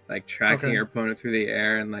 Like tracking your opponent through the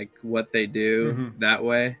air and like what they do that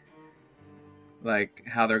way. Like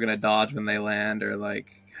how they're gonna dodge when they land, or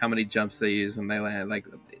like how many jumps they use when they land.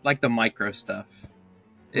 Like the micro stuff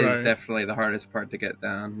is definitely the hardest part to get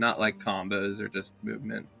down. Not like combos or just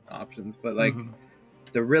movement options, but like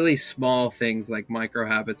the really small things like micro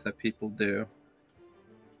habits that people do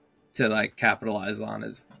to like capitalize on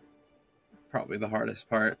is probably the hardest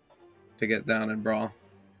part to get down in Brawl.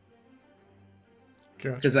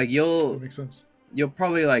 Because like that makes sense. You'll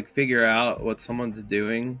probably like figure out what someone's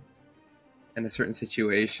doing in a certain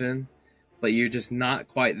situation, but you're just not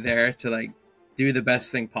quite there to like do the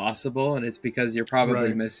best thing possible, and it's because you're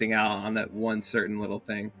probably missing out on that one certain little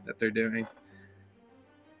thing that they're doing,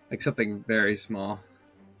 like something very small.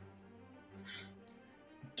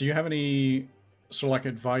 Do you have any sort of like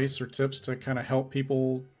advice or tips to kind of help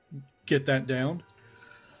people get that down?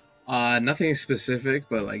 Nothing specific,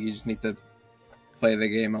 but like you just need to play the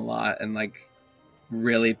game a lot and like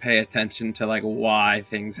really pay attention to like why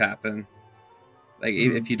things happen. Like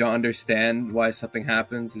if you don't understand why something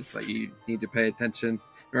happens, it's like you need to pay attention.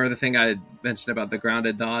 Remember the thing I mentioned about the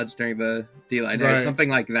grounded dodge during the D-line, something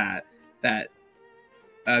like that. That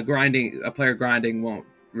a player grinding won't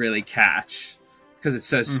really catch because it's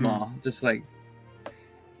so small. Just like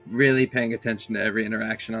really paying attention to every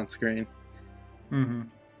interaction on screen.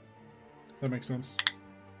 That makes sense.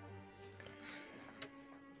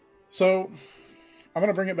 So I'm going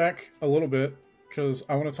to bring it back a little bit because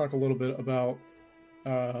I want to talk a little bit about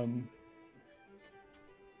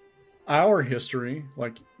our history,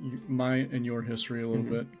 like mine and your history a little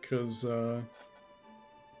bit, because I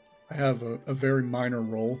have a very minor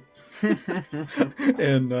role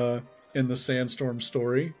in the Sandstorm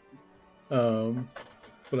story, but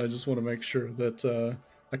I just want to make sure that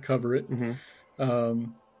I cover it.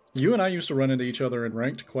 You and I used to run into each other in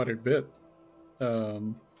ranked quite a bit,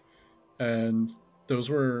 and those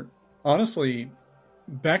were honestly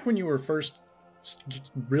back when you were first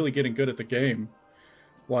really getting good at the game.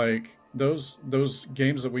 Like those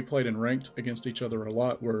games that we played in ranked against each other a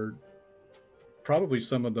lot were probably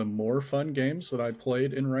some of the more fun games that I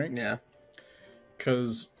played in ranked. Yeah,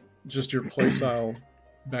 because just your playstyle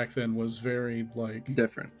back then was very like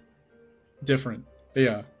different.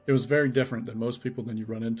 Yeah, it was very different than most people than you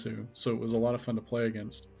run into, so it was a lot of fun to play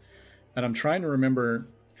against. And I'm trying to remember,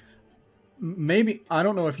 maybe I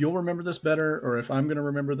don't know if you'll remember this better or if I'm going to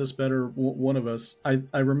remember this better, one of us. I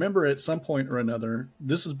remember at some point or another,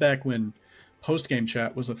 this is back when post-game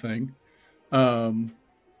chat was a thing. I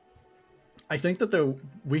think that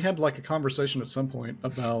we had like a conversation at some point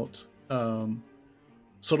about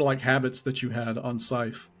sort of like habits that you had on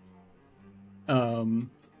Scythe,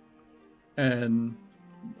 and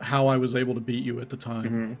how I was able to beat you at the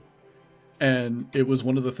time. and it was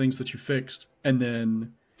one of the things that you fixed, and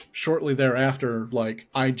then shortly thereafter, like,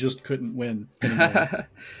 I just couldn't win anymore.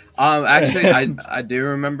 Actually, I do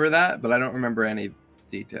remember that, but I don't remember any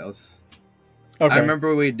details. Okay. I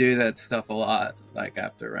remember we do that stuff a lot, like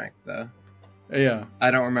after rank, though. Yeah. I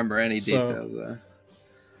don't remember any details, though.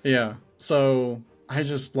 Yeah. So I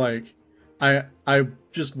just like, I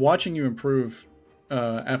just watching you improve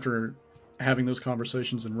after having those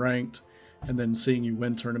conversations in ranked, and then seeing you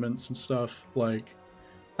win tournaments and stuff. Like,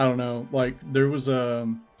 I don't know. Like, there was a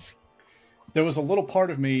little part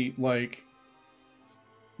of me, like,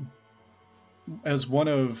 as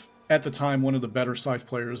at the time, one of the better Scythe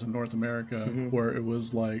players in North America, where it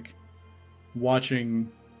was like watching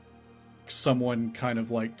someone kind of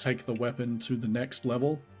like take the weapon to the next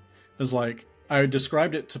level. Is like, I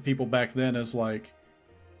described it to people back then as like,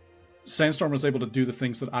 Sandstorm was able to do the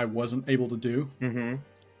things that I wasn't able to do,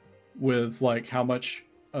 with like how much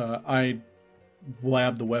I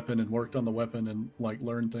labbed the weapon and worked on the weapon and like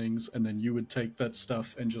learned things, and then you would take that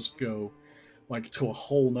stuff and just go like to a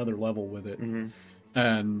whole nother level with it.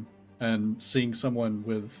 And seeing someone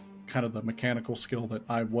with kind of the mechanical skill that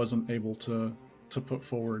I wasn't able to put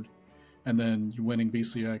forward, and then you winning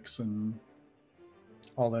BCX and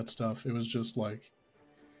all that stuff, it was just like,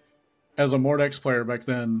 as a Mordex player back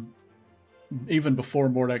then, even before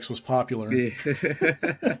Mordex was popular,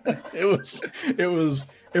 it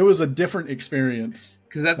was a different experience.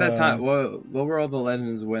 Because at that time, what were all the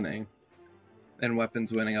legends winning and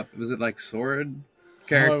weapons winning up? Was it like sword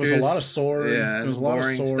characters? It was a lot of sword. Yeah, it was a lot of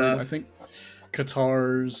boring sword. stuff. I think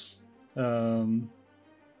Katars,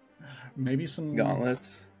 maybe some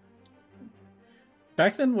gauntlets.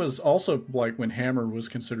 Back then was also like when Hammer was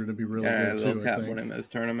considered to be really good too. Lil Cap winning those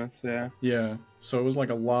tournaments. Yeah. So it was like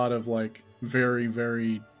a lot of like very,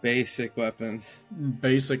 very basic weapons,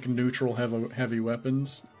 basic neutral heavy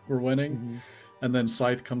weapons were winning, and then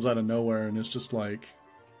Scythe comes out of nowhere, and it's just like,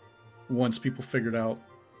 once people figured out,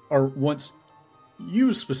 or once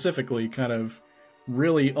you specifically kind of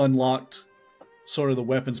really unlocked sort of the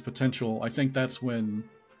weapon's potential, I think that's when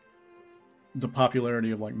the popularity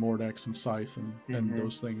of like Mordex and Scythe and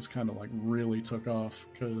those things kind of like really took off,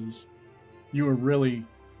 because you were really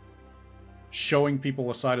showing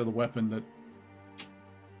people a side of the weapon that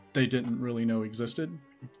they didn't really know existed.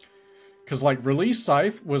 Because like Release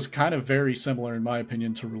Scythe was kind of very similar, in my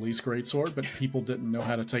opinion, to Release Greatsword, but people didn't know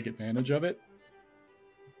how to take advantage of it.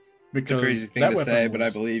 Because it's a crazy thing to say, but I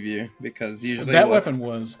believe you, because usually that weapon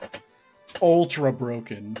was ultra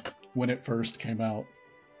broken when it first came out.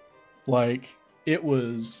 Like, it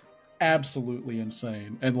was absolutely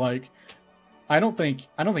insane, and like, I don't think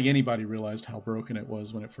anybody realized how broken it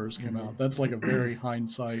was when it first came out. That's like a very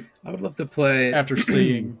hindsight. I would love to play after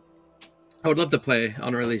seeing. I would love to play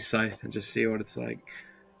on Release Scythe and just see what it's like.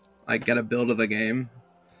 Like, get a build of the game.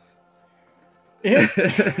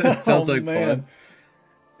 Sounds like fun.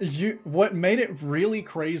 What made it really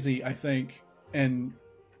crazy, I think, and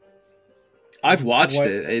I've watched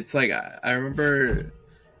it. It's like, I remember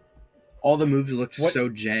all the moves looked so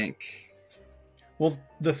jank. Well,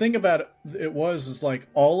 the thing about it is like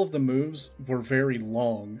all of the moves were very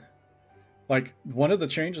long. Like, one of the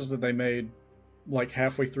changes that they made like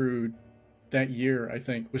halfway through that year, I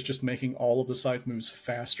think, was just making all of the Scythe moves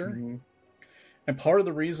faster. And part of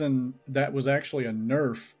the reason that was actually a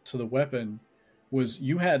nerf to the weapon was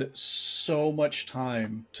you had so much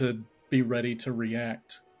time to be ready to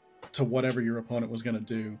react to whatever your opponent was going to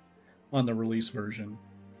do on the release version.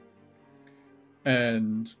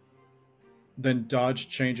 And then dodge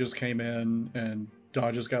changes came in, and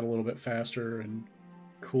dodges got a little bit faster, and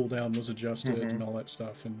cooldown was adjusted and all that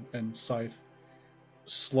stuff. And Scythe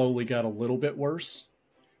slowly got a little bit worse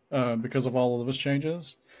because of all of those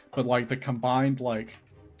changes. But like the combined like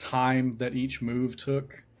time that each move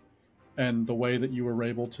took, and the way that you were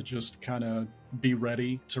able to just kind of be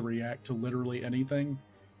ready to react to literally anything.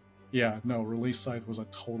 Yeah, no, Release Scythe was a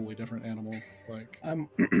totally different animal. Like,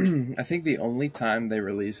 I think the only time they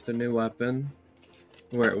released a new weapon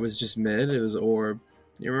where it was just mid, it was Orb.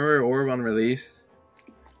 You remember Orb on release?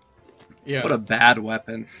 Yeah. What a bad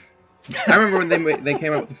weapon. I remember when they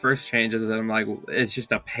came out with the first changes, and I'm like, it's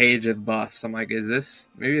just a page of buffs. I'm like, maybe this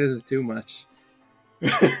is too much.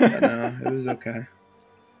 But no, it was okay.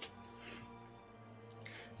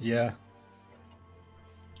 Yeah.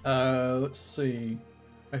 Let's see.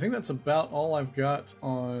 I think that's about all I've got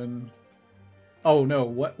on... Oh, no.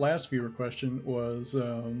 What last viewer question was...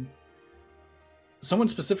 Someone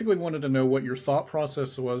specifically wanted to know what your thought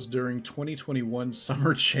process was during 2021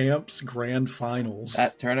 Summer Champs Grand Finals.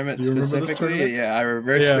 That tournament Do you remember specifically? this tournament? Yeah, I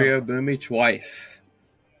reversed Rio Boomy twice.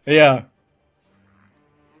 Yeah.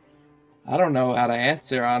 I don't know how to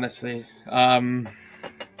answer, honestly. I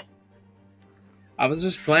was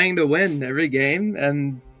just playing to win every game,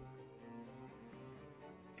 and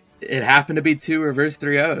it happened to be 2 reverse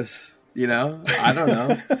 3-0s. You know, I don't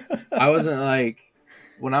know. I wasn't like,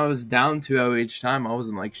 when I was down 2-0 each time, I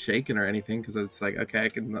wasn't like shaking or anything, because it's like, okay, I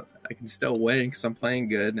can still win because I'm playing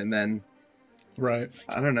good. And then, right.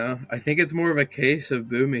 I don't know. I think it's more of a case of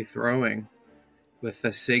Boomy throwing with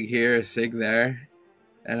a sig here, a sig there,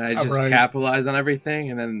 and I just capitalize on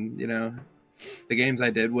everything. And then, you know, the games I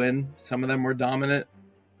did win, some of them were dominant.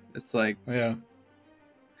 It's like, yeah,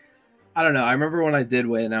 I don't know. I remember when I did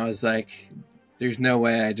win, I was like, there's no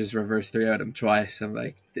way I just reverse 3-0'd him twice. I'm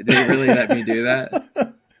like, did they really let me do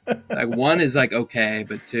that? Like, 1 is like, okay,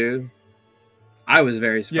 but 2, I was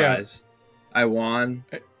very surprised. Yeah. I won.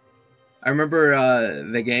 I remember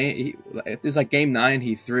the game, it was like game 9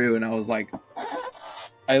 he threw, and I was like,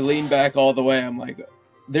 I leaned back all the way. I'm like,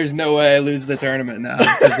 there's no way I lose the tournament now.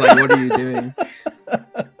 Because, like, what are you doing?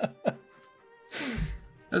 That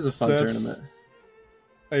was a fun tournament.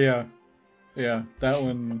 Yeah,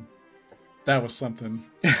 that was something.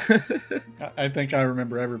 I think I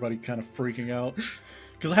remember everybody kind of freaking out.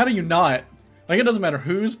 Because how do you not? Like, it doesn't matter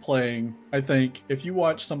who's playing. I think if you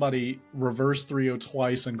watch somebody reverse 3-0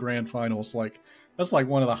 twice in grand finals, like, that's like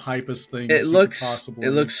one of the hypest things it looks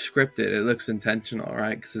scripted. It looks intentional,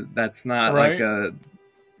 right? Because that's not like a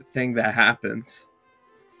thing that happens.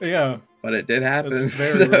 Yeah. But it did happen. It's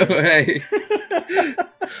very rare. Hey.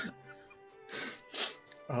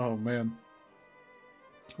 Oh, man.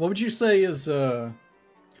 What would you say is your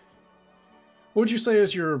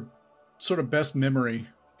sort of best memory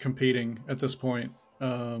competing at this point?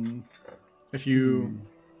 If you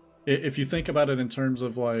think about it in terms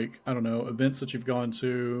of, like, I don't know, events that you've gone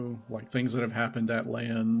to, like things that have happened at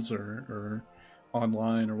LANs or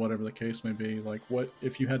online or whatever the case may be, like, what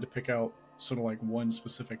if you had to pick out sort of like one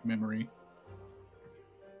specific memory?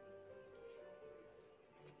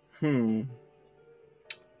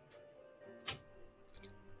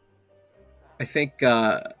 I think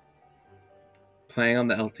playing on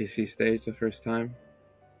the LTC stage the first time.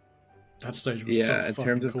 That stage was so in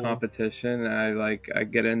terms of cool. competition, I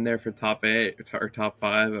get in there for top 8 or top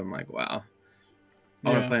 5. I'm like, wow, I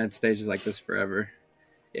want to play on stages like this forever.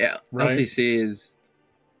 Yeah, right. LTC is.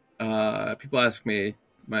 People ask me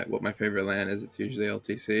what my favorite LAN is. It's usually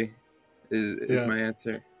LTC. Is my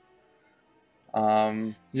answer.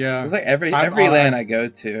 It's like every LAN I go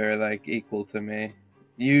to are like equal to me.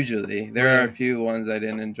 Usually, there are a few ones I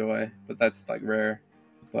didn't enjoy, but that's like rare.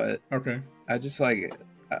 But I just like.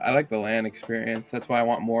 I like the LAN experience. That's why I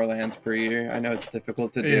want more LANs per year. I know it's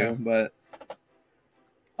difficult to do, but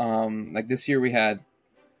like this year we had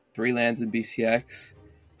 3 LANs in BCX.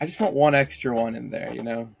 I just want one extra one in there, you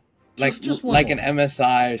know, just like an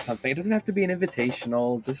MSI or something. It doesn't have to be an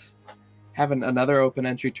invitational. Just have another open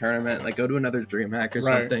entry tournament. Like, go to another DreamHack or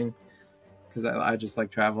something. Because I just like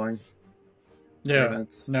traveling. Yeah,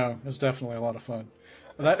 events. No, it's definitely a lot of fun.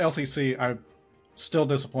 That LTC, I'm still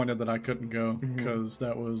disappointed that I couldn't go, because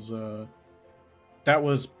that was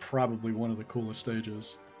probably one of the coolest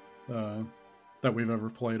stages that we've ever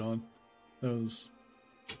played on. It was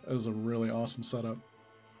a really awesome setup.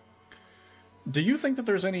 Do you think that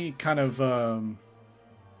there's any kind of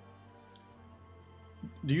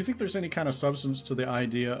substance to the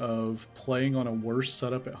idea of playing on a worse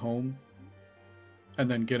setup at home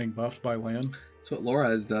and then getting buffed by LAN? That's what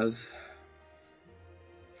Loraz does.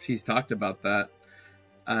 He's talked about that,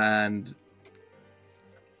 and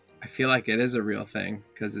I feel like it is a real thing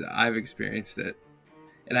because I've experienced it,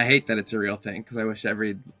 and I hate that it's a real thing because I wish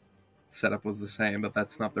every setup was the same, but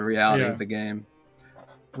that's not the reality of the game.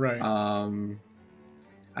 Right.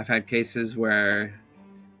 I've had cases where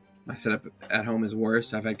my setup at home is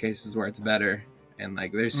worse. I've had cases where it's better, and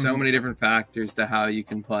like there's so many different factors to how you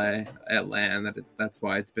can play at LAN that's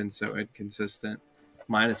why it's been so inconsistent,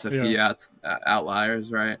 minus a few outliers,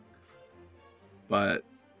 right? But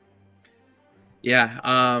yeah,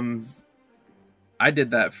 I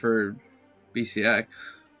did that for BCX,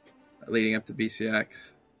 leading up to BCX.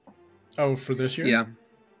 Oh, for this year? Yeah,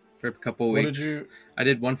 for a couple of weeks. I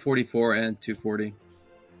did 144 and 240.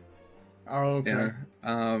 Oh, okay.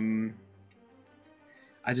 Yeah.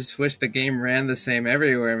 I just wish the game ran the same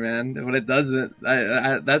everywhere, man. But it doesn't.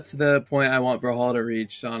 That's the point I want Brawlhalla to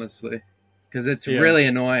reach, honestly, because it's really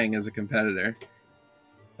annoying as a competitor.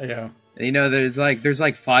 Yeah. And, you know, there's like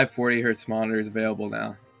 540 hertz monitors available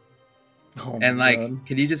now. Oh, and like, God.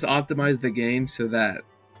 Can you just optimize the game so that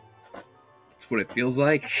it's what it feels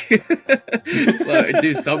like?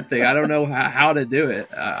 Do something. I don't know how to do it.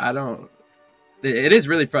 I don't. It is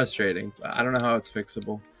really frustrating. I don't know how it's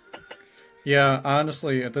fixable. Yeah,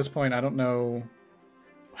 honestly, at this point, I don't know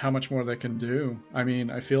how much more they can do. I mean,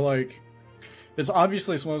 I feel like it's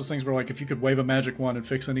obviously one of those things where, like, if you could wave a magic wand and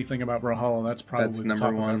fix anything about Brawlhalla, that's probably the number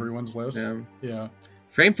top one of everyone's list. Yeah.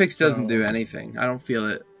 Frame fix doesn't do anything. I don't feel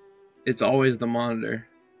it. It's always the monitor,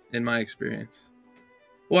 in my experience.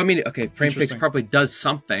 Well, I mean, okay, frame fix probably does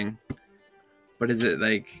something, but is it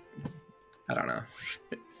like, I don't know.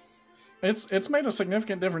 It's made a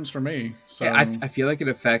significant difference for me. So yeah, I feel like it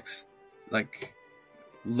affects like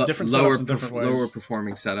different lower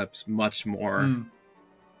performing setups much more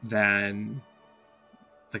than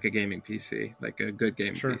like a gaming PC, like a good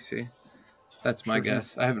gaming PC. That's my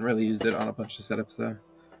guess. I haven't really used it on a bunch of setups though.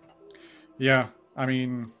 Yeah, I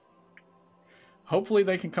mean, hopefully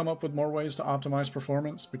they can come up with more ways to optimize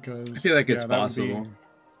performance, because I feel like it's possible.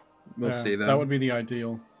 We'll see though. That would be the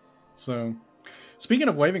ideal. So, speaking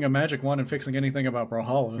of waving a magic wand and fixing anything about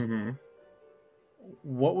Brawlhalla,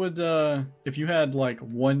 what would if you had like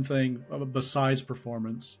one thing besides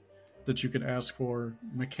performance that you could ask for,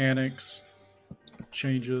 mechanics,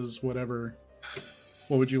 changes, whatever,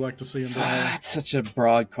 what would you like to see in Brawlhalla? That's such a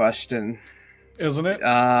broad question, isn't it?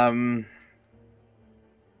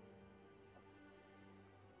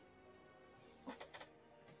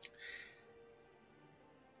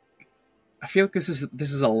 I feel like this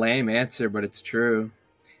is a lame answer, but it's true.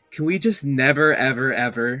 Can we just never, ever,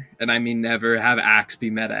 ever, and I mean never, have Axe be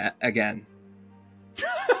meta again?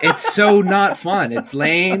 It's so not fun. It's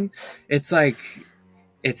lame. It's like,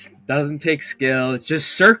 it doesn't take skill. It's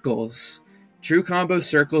just circles. True combo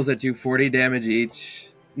circles that do 40 damage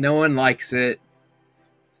each. No one likes it.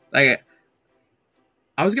 Like,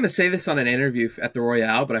 I was going to say this on an interview at the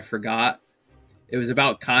Royale, but I forgot. It was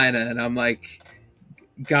about Kaina, and I'm like,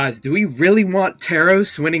 guys, do we really want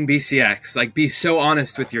Taros winning BCX? Like, be so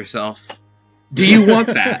honest with yourself. Do you want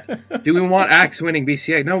that? Do we want Axe winning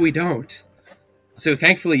BCX? No, we don't. So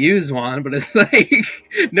thankfully use one, but it's like,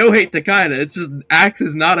 no hate to Kaina. It's just, Axe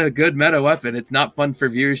is not a good meta weapon. It's not fun for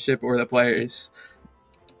viewership or the players.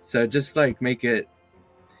 So just like make it,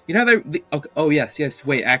 you know, yes.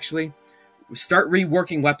 Wait, actually, start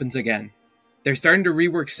reworking weapons again. They're starting to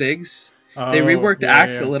rework SIGs. They reworked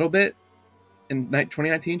Axe a little bit. In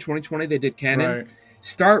 2019, 2020, they did canon. Right.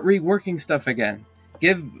 Start reworking stuff again.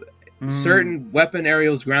 Give certain weapon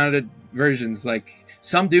aerials grounded versions. Like,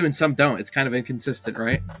 some do and some don't. It's kind of inconsistent,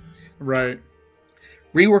 right? Right.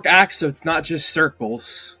 Rework Axe so it's not just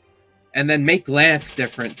circles. And then make Lance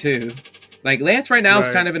different, too. Like, Lance right now is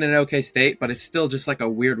kind of in an okay state, but it's still just like a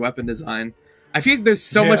weird weapon design. I feel like there's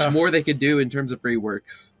so much more they could do in terms of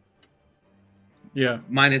reworks. Yeah.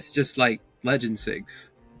 Minus just, like, Legend SIGs.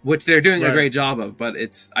 Which they're doing a great job of, but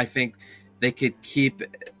I think they could keep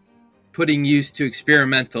putting use to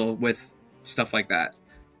experimental with stuff like that.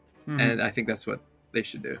 And I think that's what they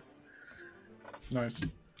should do. Nice.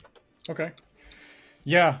 Okay.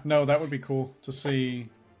 Yeah, no, that would be cool to see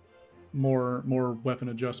more weapon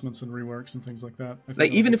adjustments and reworks and things like that.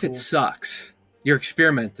 Like, even if it sucks, you're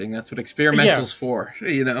experimenting. That's what experimental's for,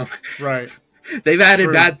 you know? Right. They've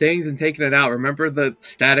added bad things and taken it out. Remember the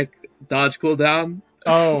static dodge cooldown?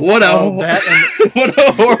 Oh, what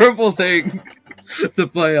a horrible thing to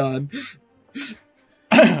play on.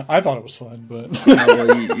 I thought it was fun,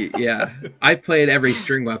 but yeah, I played every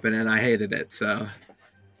string weapon and I hated it. So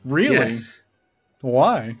really, yes.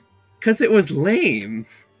 Why? Because it was lame.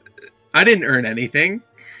 I didn't earn anything.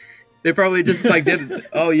 They probably just like did.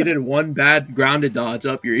 You did one bad grounded dodge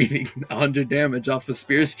up. You're eating 100 damage off a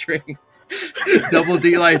spear string. Double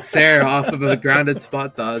D-Light Sarah off of a grounded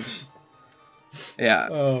spot dodge. Yeah.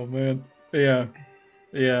 Oh man. Yeah.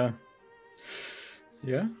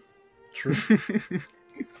 True.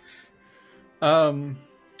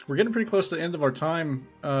 We're getting pretty close to the end of our time.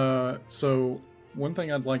 So one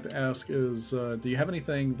thing I'd like to ask is, do you have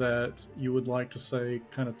anything that you would like to say,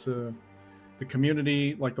 kind of to the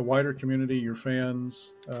community, like the wider community, your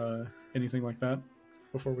fans, anything like that,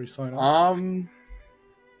 before we sign off?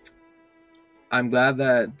 I'm glad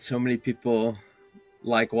that so many people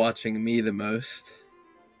like watching me the most,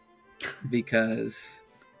 because,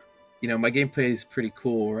 you know, my gameplay is pretty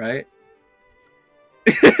cool, right?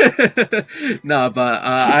 No, but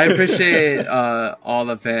I appreciate all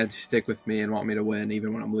the fans who stick with me and want me to win,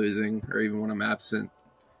 even when I'm losing or even when I'm absent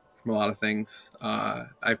from a lot of things. I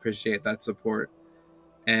appreciate that support,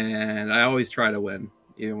 and I always try to win,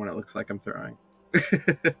 even when it looks like I'm throwing.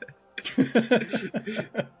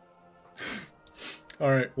 All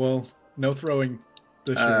right, well, no throwing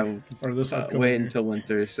this year or this upcoming wait year. until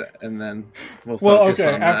winters, and then we'll focus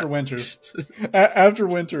on that. After winters. After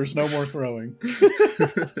winters, no more throwing.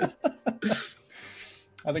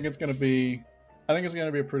 I think it's gonna be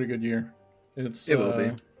a pretty good year. It will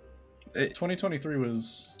be. 2023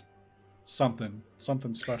 was something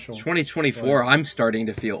special. 2024. I'm starting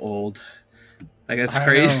to feel old. Like, that's I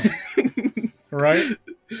crazy. Right?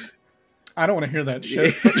 I don't want to hear that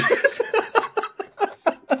shit.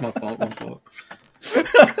 My fault.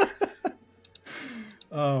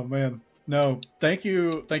 Oh man, no, thank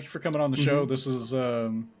you for coming on the show. This is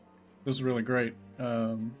really great,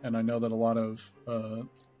 and I know that a lot of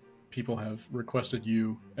people have requested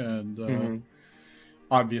you, and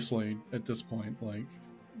obviously at this point, like,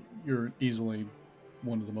 you're easily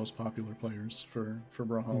one of the most popular players for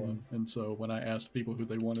Brawlhalla, and so when I asked people who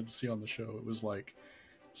they wanted to see on the show, it was like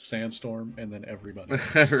Sandstorm and then everybody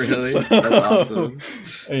else. Really? So, That's awesome.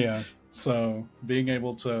 Yeah. So being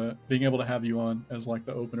able to have you on as like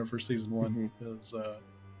the opener for season 1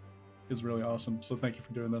 is really awesome. So thank you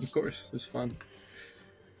for doing this. Of course, it was fun.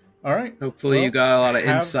 All right. Hopefully you got a lot of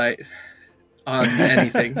insight on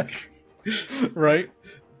anything. Right.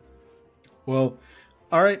 Well,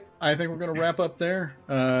 all right. I think we're going to wrap up there.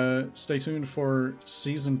 Stay tuned for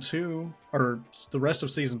season 2, or the rest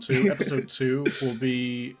of season 2. Episode 2 will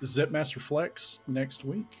be Zipmaster Flex next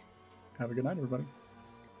week. Have a good night, everybody.